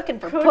again, cooking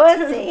for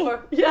pussy.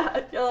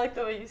 Yeah, I like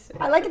the way you say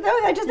it. I like it the way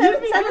I just said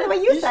it the way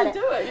you said it.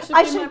 You should do it. You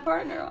should be my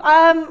partner.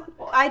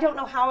 I don't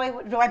know how I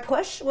would... Do I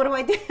push? What do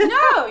I do?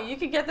 No, you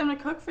could get them to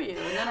cook for you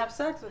and then have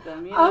sex with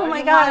them. You know? Oh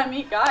my God. You want to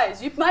meet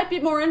guys. You might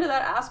be more into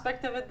that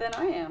aspect of it than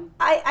I am.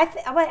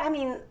 I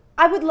mean...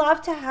 I would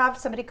love to have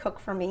somebody cook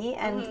for me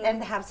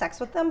and have sex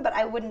with them, but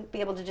I wouldn't be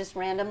able to just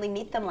randomly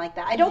meet them like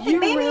that. I don't think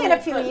maybe really in a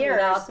few years.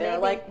 Out there.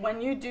 Like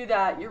when you do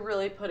that, you're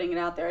really putting it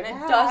out there, and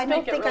it does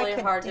make it really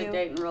hard to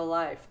date in real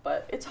life.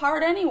 But it's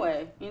hard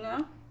anyway, you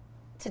know.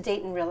 To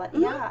date in real life,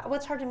 yeah. Well,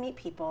 it's hard to meet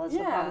people is the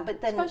problem.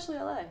 But then, especially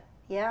LA.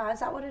 Yeah,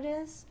 is that what it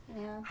is?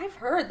 Yeah. I've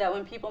heard that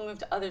when people move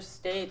to other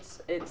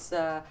states, it's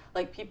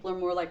like people are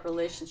more like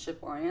relationship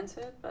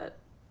oriented, but.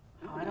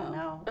 I don't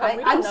know. We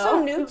don't I'm know.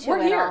 so new to We're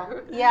it here. all.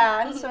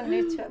 Yeah, I'm so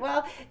new to it.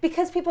 Well,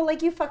 because people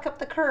like you fuck up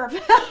the curve.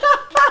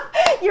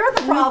 You're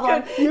the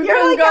problem. You You're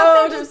can like go out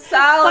there to just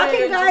Sally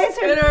fucking and guys just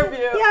who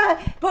interview.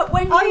 Yeah, But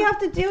when all you have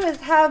to do is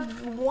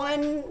have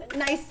one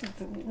nice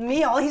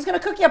meal. He's gonna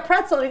cook you a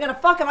pretzel. You're gonna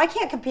fuck him. I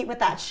can't compete with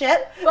that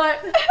shit. But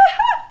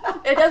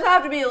it doesn't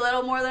have to be a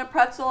little more than a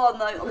pretzel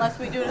unless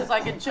we do it as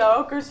like a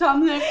joke or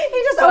something.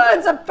 He just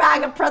opens a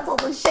bag of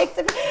pretzels and shakes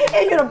it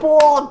in a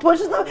bowl and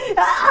pushes them.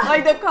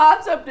 Like the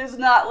concept is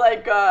not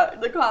like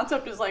the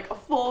concept is like a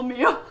full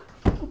meal.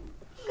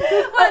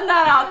 Putting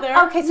that out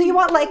there. Okay, so you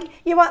want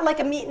like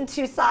a meat and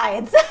two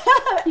sides.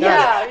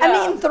 Yeah, A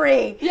meat and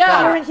three.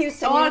 Yeah. You're in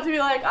Houston. I want it to be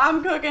like,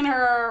 I'm cooking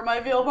her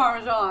my veal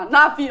parmesan.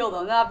 Not veal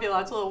though, not veal.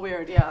 That's a little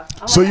weird, yeah.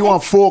 So you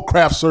want full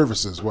craft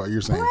services, what you're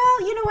saying?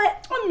 Well, you know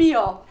what? A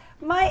meal.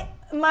 My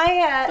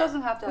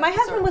Doesn't have to have my dessert.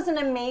 husband was an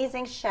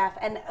amazing chef,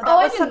 and that I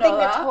was didn't something know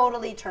that that.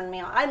 totally turned me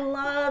on. I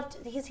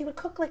loved because he would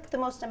cook like the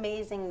most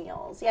amazing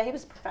meals. Yeah, he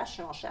was a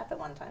professional chef at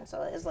one time,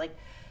 so it was like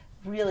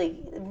really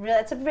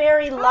it's a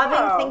very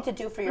loving thing to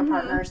do for your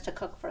partners to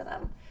cook for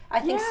them. I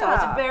think so.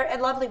 It's a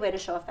lovely way to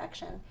show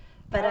affection.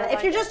 But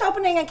if you're just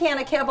opening a can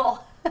of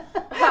kibble,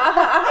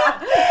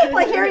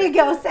 like, here you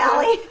go,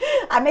 Sally.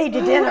 I made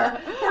you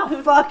dinner. Now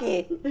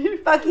fucky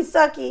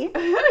sucky.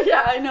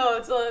 Yeah, I know.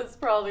 It's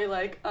probably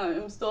like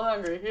I'm still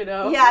hungry, you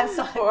know. Yeah, I'm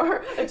sorry.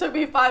 Or it took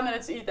me 5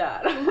 minutes to eat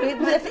that.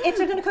 If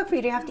they're gonna cook for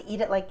you, do you have to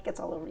eat it like it's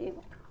all over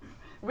you?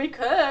 We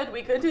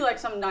could do like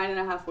some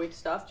 9.5 week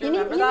stuff. Do you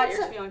remember that?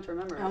 You're too young to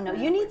remember. Oh no,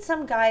 you need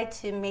some guy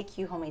to make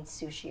you homemade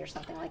sushi or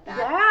something like that.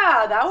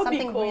 Yeah, that would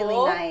Something be cool.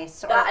 really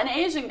nice. Or An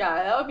Asian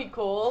guy, that would be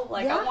cool.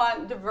 Like I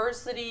want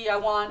diversity. I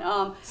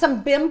want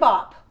some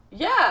bibimbap.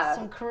 Yeah.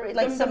 Some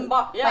like some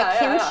Bibimbap. Yeah,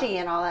 like yeah, kimchi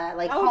and all that,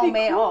 like That would be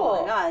homemade. Oh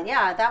cool. my god,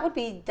 yeah, that would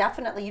be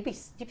definitely. You'd be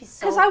so.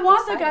 Because I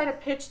want the excited. guy to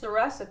pitch the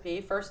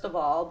recipe, first of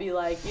all. Be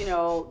like, you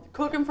know,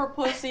 cooking for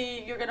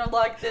pussy, you're going to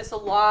like this a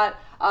lot.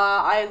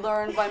 I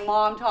learned my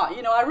mom taught,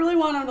 you know, I really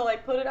want him to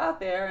like put it out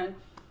there. And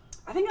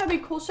I think that'd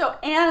be a cool show.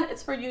 And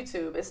it's for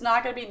YouTube. It's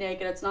not going to be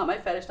naked. It's not my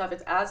fetish stuff.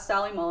 It's as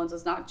Sally Mullins.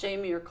 It's not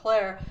Jamie or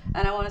Claire.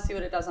 And I want to see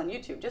what it does on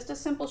YouTube. Just a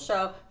simple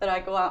show that I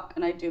go out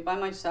and I do by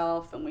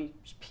myself. And we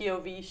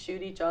POV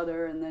shoot each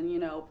other. And then, you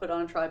know, put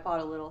on a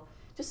tripod a little.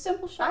 Just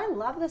simple show. I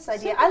love this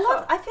idea.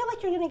 Simple I feel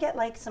like you're gonna get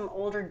like some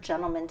older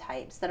gentleman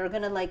types that are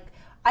gonna like.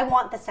 I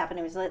want this to happen.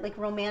 It was like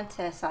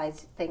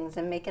romanticize things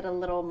and make it a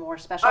little more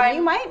special.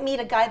 You might meet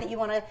a guy that you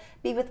want to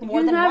be with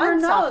more than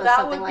once off of that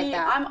something would like be,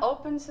 that. I'm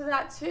open to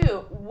that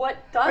too. What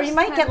does Or you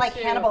might get tend like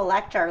to- Hannibal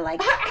Lecter,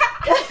 like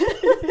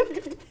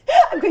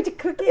I'm going to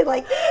cook you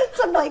like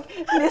some like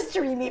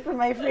mystery meat from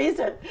my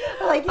freezer.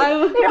 Like you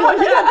have like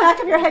the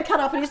back of your head cut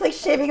off and you're just like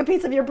shaving a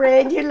piece of your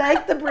brain. Do you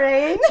like the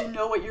brain? Do you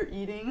know what you're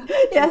eating? Do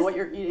you know what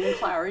you're eating,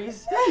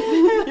 Clarice?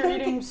 You're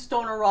eating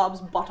Stoner Rob's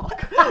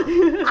buttock.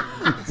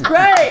 It's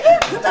great!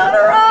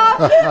 Stoner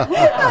Rob!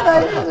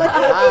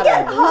 You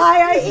get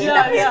high, I eat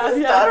a piece of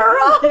Stoner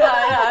Rob.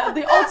 Yeah.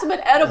 The ultimate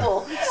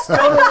edible.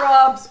 Stoner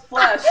Rob's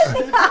flesh.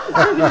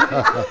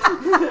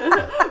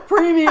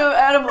 Premium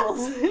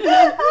edibles.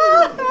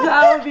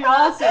 That would be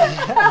awesome.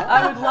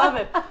 I would love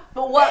it.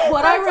 But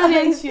what I run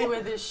into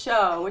with this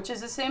show, which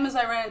is the same as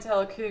I ran into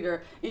Hello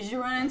Cougar, is you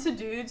run into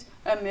dudes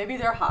and maybe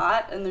they're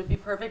hot and they'd be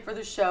perfect for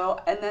the show,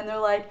 and then they're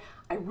like,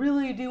 I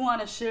really do want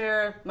to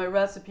share my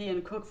recipe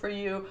and cook for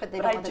you,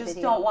 but I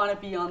just don't want to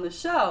be on the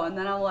show. And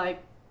then I'm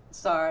like,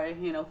 sorry,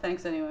 you know,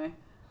 thanks anyway.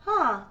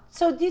 Huh.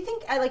 So do you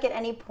think like at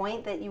any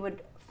point that you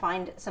would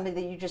find somebody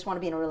that you just want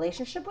to be in a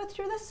relationship with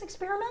through this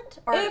experiment?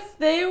 Or If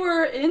they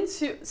were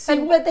into,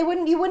 but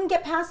you wouldn't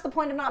get past the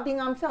point of not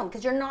being on film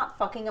because you're not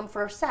fucking them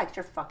for sex.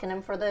 You're fucking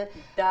them for the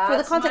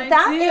content.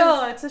 That's my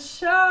deal. It's a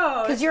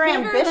show. Because you're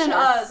bigger ambitious. than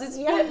us. It's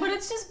Yeah. but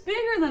it's just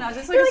bigger than us.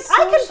 It's like You're a like,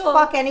 I can social.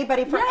 fuck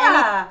anybody for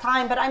Yeah. any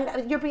time,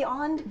 but you're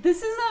beyond.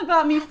 This isn't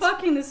about me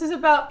fucking. This is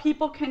about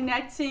people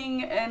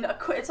connecting, and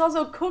it's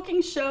also a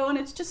cooking show, and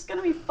it's just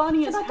gonna be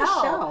funny as about the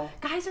hell. show.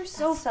 Guys are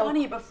so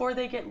funny before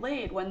they get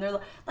laid. When they're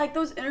like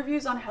those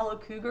interviews on Hello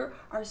Cougar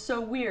are so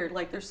weird.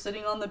 Like they're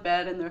sitting on the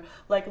bed and they're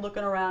like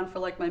looking around for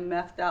like my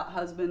methed out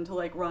husband to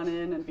like run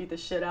in and beat the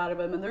shit out of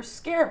him, and they're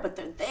scared, but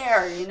they're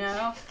there, you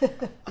know.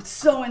 It's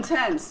so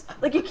intense.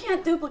 Like you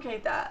can't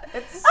duplicate that.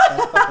 It's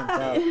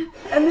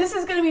and this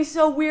is gonna be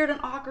so weird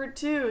and awkward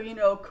too, you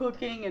know,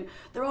 cooking, and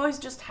they're always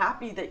just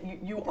happy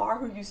that you are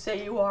who you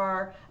say you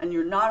are, and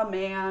you're not a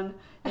man,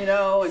 you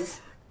know, and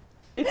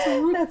it's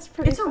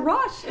a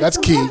rush. That's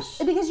key.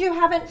 Because you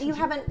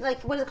haven't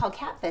like what is it called,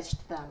 catfished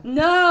them.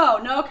 No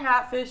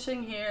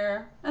catfishing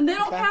here, and they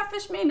don't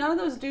catfish me. None of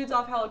those dudes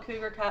off Hello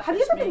Cougar catfish Have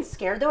you ever me. been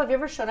scared though? Have you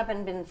ever shown up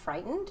and been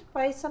frightened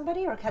by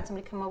somebody, or had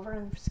somebody come over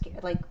and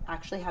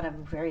actually had a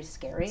very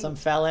scary? Some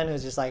felon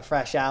who's just like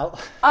fresh out.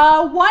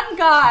 One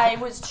guy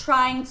was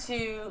trying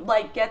to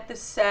like get the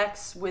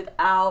sex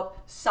without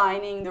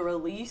signing the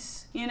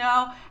release, you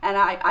know, and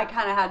I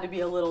kind of had to be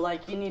a little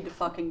like, you need to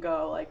fucking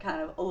go, like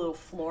kind of a little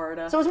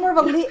Florida. So it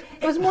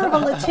was more of a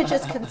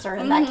litigious concern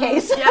in that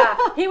case. Yeah,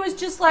 he was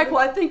just like, well,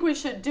 I think we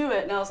should do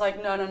it, and I was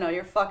like, no,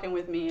 you're fucking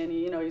with me, and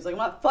he's like, I'm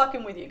not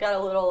fucking with you. Got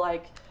a little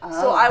like,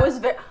 so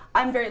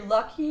I'm very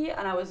lucky,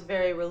 and I was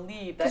very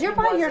relieved that you're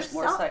by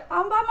yourself.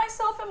 I'm by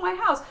myself in my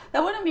house.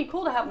 That wouldn't be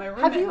cool to have my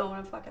roommate home when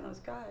I'm fucking those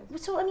guys.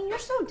 So I mean, you're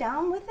so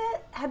down with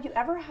it. Have you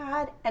ever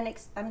had I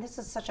mean, this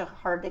is such a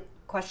hard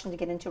question to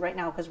get into right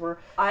now because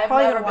I've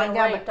never been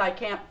raped. I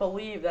can't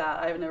believe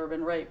that I've never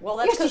been raped. Well,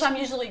 that's because I'm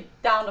usually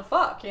down to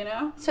fuck,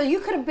 So you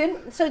could have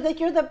been. So like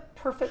you're the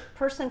perfect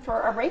person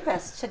for a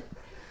rapist.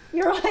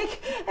 You're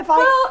like,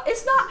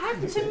 it's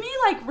not. To me,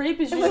 like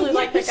rape is usually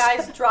like the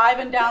guy's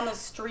driving down the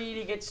street,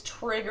 he gets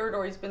triggered,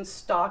 or he's been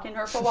stalking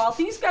her for a while.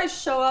 These guys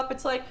show up.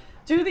 It's like,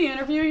 do the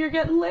interview, you're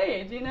getting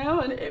laid,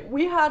 And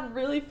we had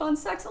really fun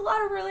sex. A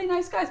lot of really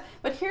nice guys.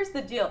 But here's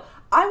the deal.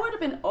 I would have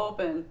been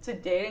open to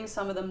dating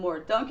some of them more.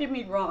 Don't get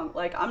me wrong.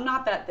 Like, I'm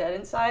not that dead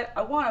inside.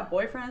 I want a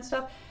boyfriend and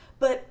stuff.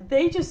 But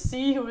they just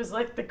see who is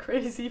like the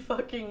crazy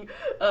fucking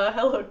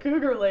Hello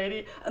Cougar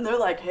lady. And they're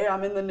like, hey,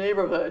 I'm in the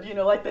neighborhood,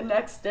 like the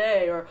next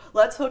day. Or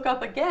let's hook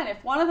up again.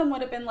 If one of them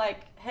would have been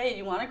like, hey,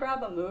 you want to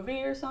grab a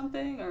movie or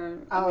something?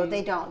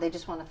 They don't. They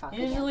just want to fuck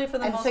usually again. For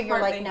the most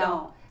part, like, they no.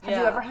 don't. Have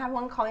you ever had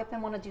one call you up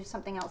and want to do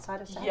something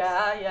outside of sex?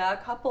 Yeah, a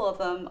couple of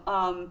them.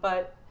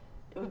 But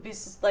it would be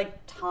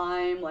like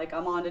time, like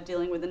I'm on to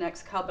dealing with the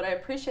next couple. But I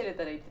appreciated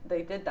that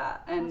they did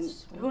that. And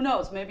who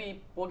knows,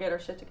 maybe we'll get our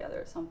shit together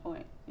at some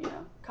point. A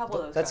couple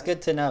of those That's guys.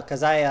 good to know,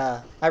 because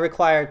I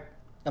required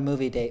a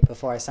movie date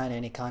before I sign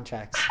any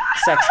contracts,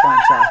 sex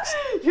contracts.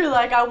 You're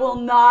like, I will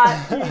not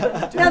even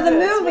do Now the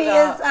this movie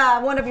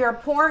without... is one of your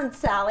porn,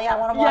 Sally. I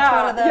want to watch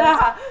one of those.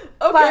 Yeah,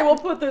 okay, we'll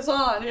put this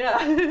on, yeah.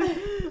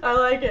 I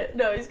like it.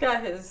 No, he's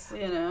got his,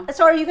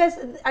 So are you guys,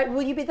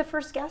 will you be the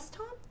first guest,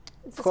 Tom?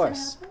 Of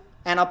course.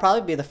 And I'll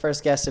probably be the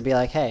first guest to be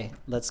like, hey,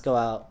 let's go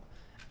out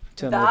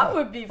to a movie. That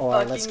would be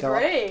fucking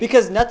great.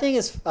 Because nothing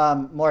is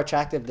more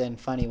attractive than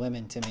funny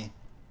women to me.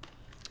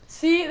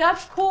 See,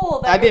 that's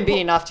cool. I've been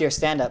beating off to your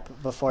stand-up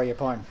before your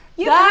porn.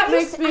 That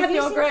makes me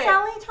feel great.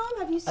 Have you seen Sally, Tom?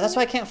 Have you seen That's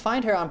why I can't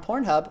find her on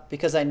Pornhub,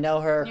 because I know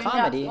her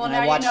comedy, and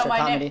I watched her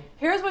comedy. Name.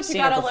 Here's what you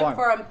got to look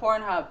for on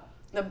Pornhub.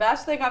 The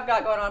best thing I've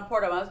got going on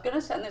Pornhub, I was going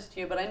to send this to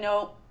you, but I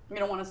know you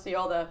don't want to see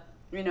all the,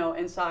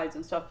 insides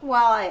and stuff.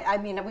 Well, I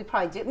mean, we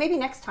probably do. Maybe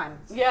next time.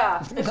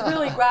 Yeah, it's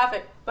really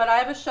graphic. But I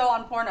have a show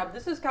on Pornhub.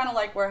 This is kind of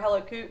like where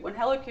when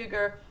Hello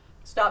Cougar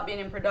stopped being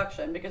in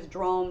production, because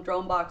Drome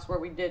Box, where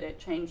we did it,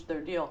 changed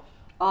their deal.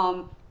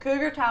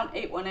 Cougar Town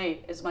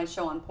 818 is my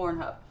show on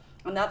Pornhub.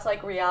 And that's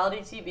like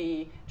reality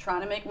TV,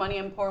 trying to make money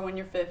in porn when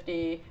you're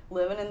 50,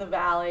 living in the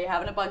valley,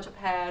 having a bunch of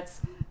pets,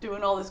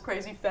 doing all this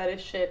crazy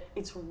fetish shit.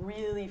 It's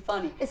really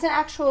funny. It's an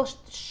actual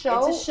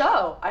show? It's a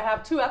show. I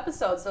have 2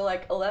 episodes. They're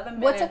like 11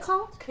 minutes. What's it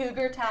called?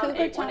 Cougar Town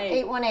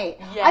 818.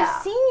 818. Yeah,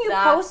 I've seen you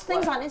post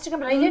things on Instagram,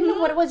 but I didn't know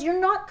what it was. You're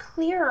not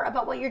clear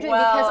about what you're doing,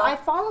 because I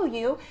follow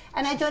you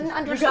and I didn't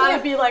understand. You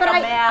gotta be like a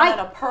man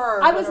and a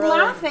perv. I was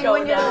laughing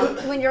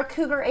when your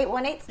Cougar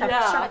 818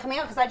 stuff started coming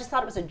out, because I just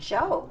thought it was a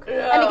joke.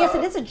 Yeah. And I guess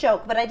it is a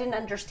joke, but I didn't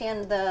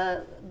understand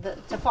the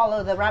to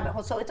follow the rabbit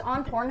hole. So it's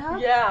on Pornhub?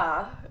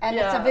 Yeah. And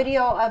it's a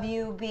video of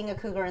you being a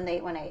cougar in the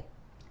 818.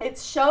 It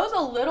shows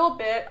a little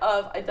bit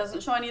of, it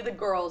doesn't show any of the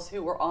girls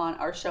who were on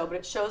our show, but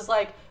it shows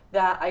like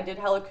that I did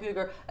Hello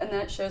Cougar, and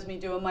then it shows me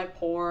doing my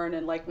porn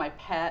and like my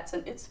pets,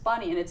 and it's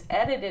funny, and it's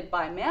edited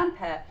by Man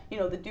Pet, the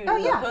dude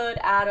in the hood,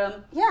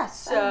 Adam. Yes.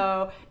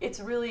 So it's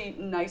really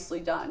nicely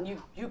done.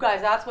 You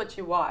guys, that's what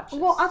you watch.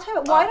 Well, I'll tell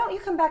you, why don't you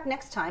come back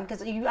next time,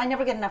 because I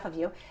never get enough of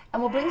you,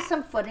 and we'll bring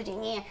some footage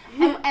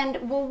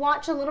and we'll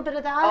watch a little bit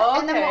of that,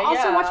 and then we'll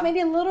also watch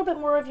maybe a little bit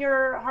more of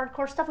your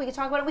hardcore stuff. We can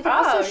talk about it. We can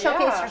also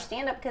showcase your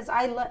stand-up, because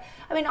I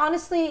mean,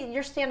 honestly,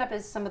 your stand-up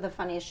is some of the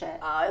funniest shit.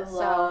 I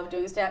love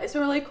doing stand-up. It's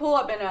been really cool.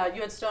 I've been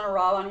you had Stoner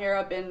Rob on here.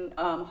 I've been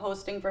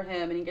hosting for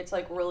him, and he gets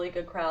like really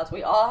good crowds.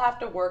 We all have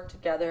to work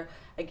together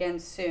again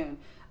soon.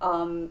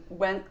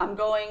 When I'm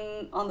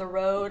going on the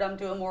road, I'm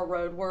doing more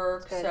road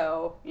work.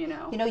 So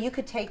you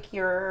could take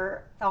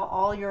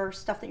all your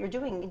stuff that you're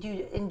doing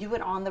and do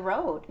it on the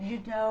road.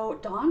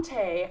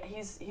 Dante,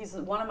 he's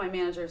one of my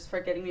managers for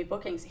getting me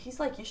bookings. He's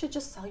like, you should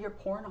just sell your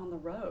porn on the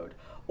road,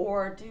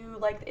 or do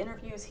like the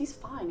interviews. He's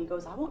fine. He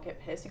goes, I won't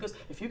get pissed. He goes,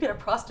 if you get a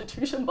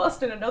prostitution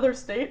bust in another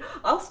state,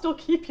 I'll still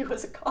keep you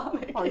as a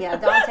comic. Oh yeah,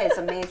 Dante's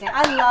amazing.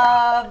 I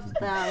love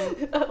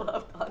them. I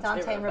love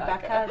Dante and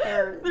Rebecca.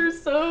 They're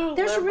so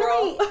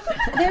liberal.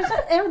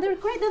 They're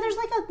great. There's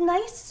like a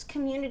nice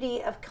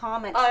community of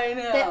comics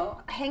that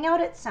hang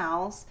out at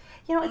Sal's.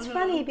 It's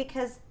funny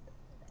because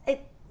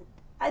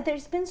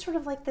there's been sort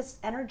of like this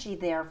energy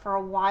there for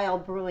a while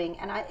brewing,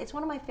 and it's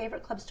one of my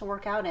favorite clubs to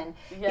work out in,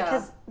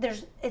 because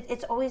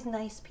it's always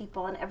nice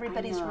people, and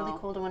everybody's really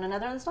cool to one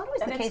another, and it's not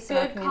always the case in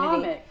our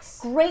community. Comics.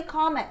 Great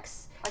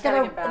comics. I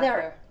gotta get back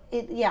there.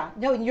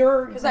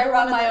 Because I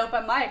run my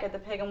open mic at the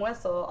Pig and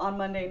Whistle on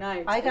Monday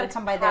nights. I gotta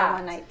come by there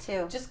one night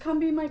too. Just come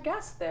be my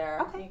guest there.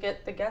 Okay. You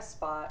get the guest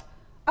spot.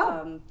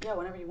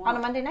 Whenever you want. On a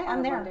Monday night,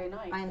 I'm there. Monday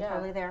night, I'm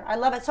totally there. I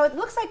love it. So it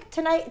looks like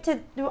tonight,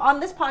 on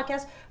this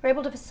podcast, we're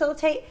able to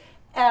facilitate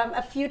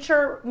a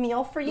future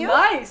meal for you.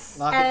 Nice.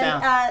 Lock it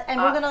down.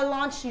 And we're gonna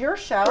launch your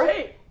show.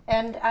 Great.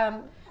 And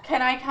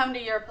can I come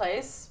to your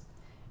place?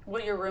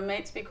 Will your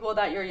roommates be cool with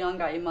that? You're a young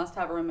guy. You must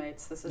have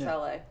roommates. This is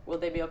LA. Will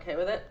they be okay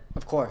with it?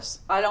 Of course.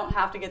 I don't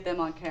have to get them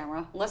on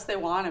camera unless they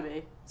want to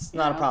be. It's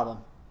not a problem.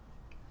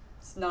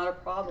 It's not a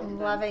problem. I'm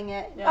then. loving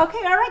it. Yeah. Okay,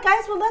 all right,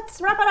 guys. Well,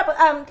 let's wrap it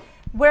up.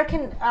 Where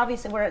can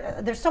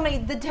there's so many.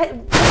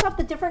 Look up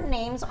the different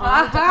names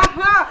on.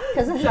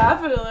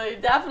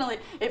 Definitely.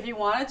 If you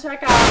want to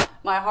check out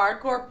my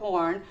hardcore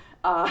porn,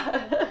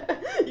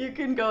 you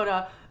can go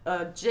to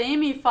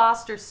Jamie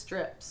Foster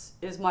Strips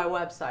is my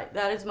website.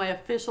 That is my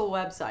official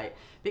website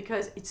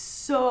because it's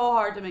so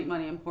hard to make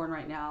money in porn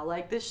right now.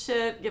 Like this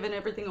shit, giving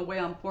everything away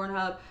on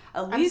Pornhub.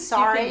 At least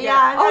sorry. you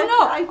can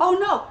get,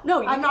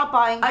 no. I'm not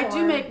buying porn. I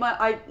do make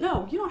my.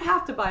 No, you don't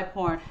have to buy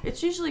porn.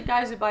 It's usually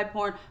guys who buy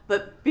porn.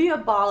 But be a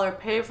baller,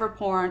 pay for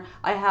porn.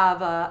 I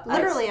have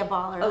literally a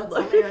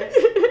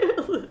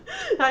baller.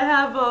 I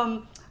have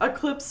a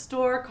clip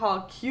store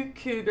called Cute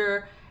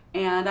Cougar.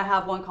 And I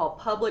have one called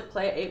Public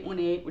Play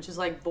 818, which is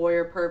like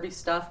voyeur pervy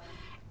stuff.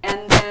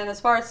 And then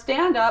as far as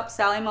stand-up,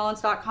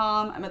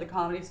 SallyMullins.com. I'm at the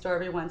Comedy Store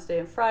every Wednesday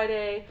and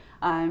Friday.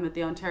 I'm at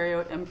the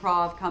Ontario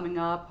Improv coming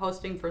up,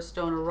 hosting for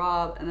Stoner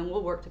Rob, and then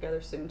we'll work together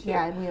soon too.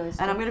 Yeah, we always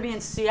do. And I'm going to be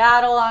in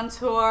Seattle on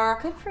tour.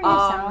 Good for you,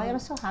 Sally. I'm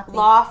so happy.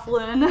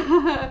 Laughlin,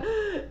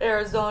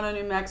 Arizona,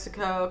 New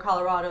Mexico,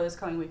 Colorado this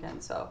coming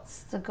weekend. So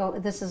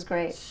this is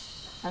great.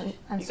 I'm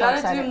you so gotta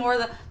excited. do more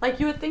than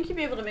you would think you'd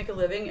be able to make a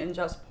living in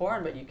just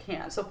porn, but you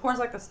can't. So porn's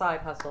like the side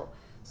hustle.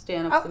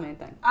 Stand-up's the main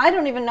thing. I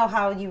don't even know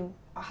how you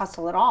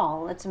hustle at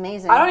all. It's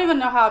amazing. I don't even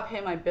know how I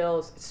pay my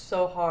bills. It's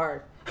so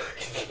hard.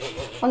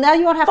 Well, now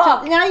you won't have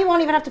to. Now you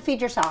won't even have to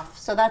feed yourself.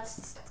 So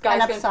that's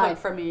Guys an can upside cook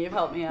for me. You've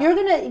helped me out. You're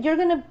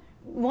gonna.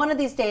 One of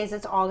these days,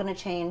 it's all gonna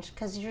change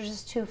because you're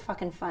just too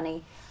fucking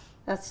funny.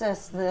 That's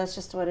just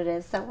what it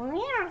is. So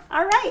yeah.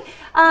 All right,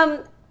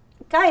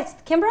 guys,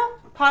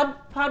 Kimbrough, Pod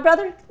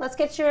Brother. Let's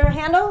get your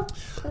handle.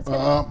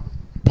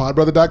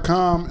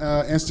 Podbrother.com.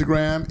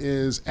 Instagram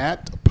is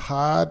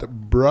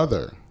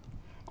 @podbrother.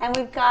 And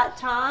we've got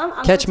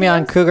Tom. Catch me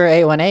on Cougar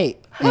 818.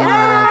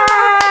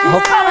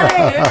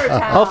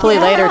 Hopefully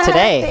later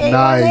today.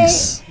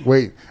 Nice.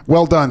 Wait.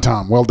 Well done,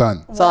 Tom. Well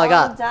done. That's all I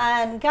got. Well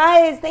done.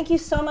 Guys, thank you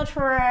so much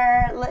for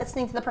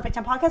listening to the Perfect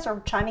 10 podcast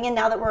or chiming in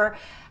now that we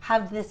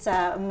have this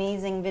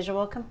amazing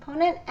visual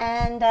component.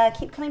 And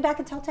keep coming back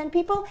and tell 10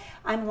 people.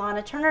 I'm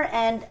Lana Turner,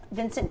 and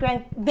Vincent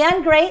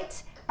Van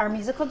Great, our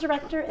musical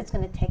director, is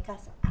going to take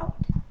us out.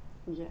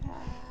 Yeah.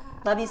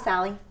 Love you,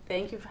 Sally.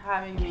 Thank you for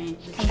having me.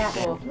 Come back.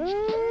 Cool.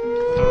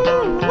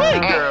 Hey,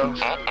 girl.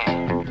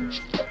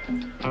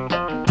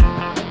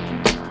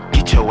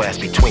 Get your ass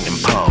between them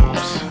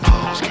poles.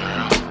 Pose,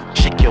 girl.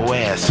 Shake your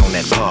ass on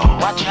that pole.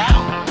 Watch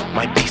out.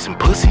 Might be some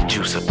pussy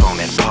juice up on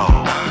that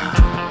pole.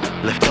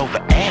 Leftover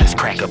ass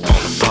crack up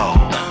on the pole.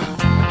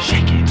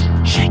 Shake it,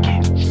 shake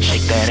it.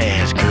 Shake that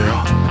ass,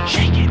 girl.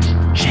 Shake it,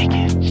 shake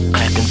it.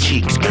 Clap them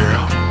cheeks,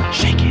 girl.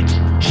 Shake it,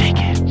 shake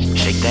it.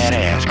 Shake that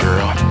ass,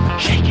 girl.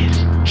 Shake it,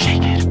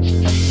 shake it.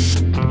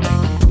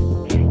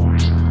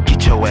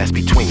 Get your ass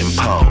between them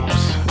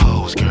poles.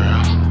 Pose,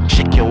 girl.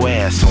 Shake your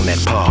ass on that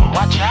pole.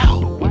 Watch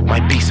out.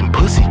 Might be some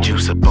pussy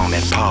juice up on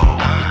that pole.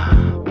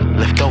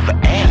 Leftover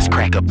ass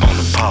crack up on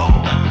the pole.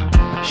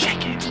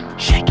 Shake it,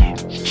 shake it.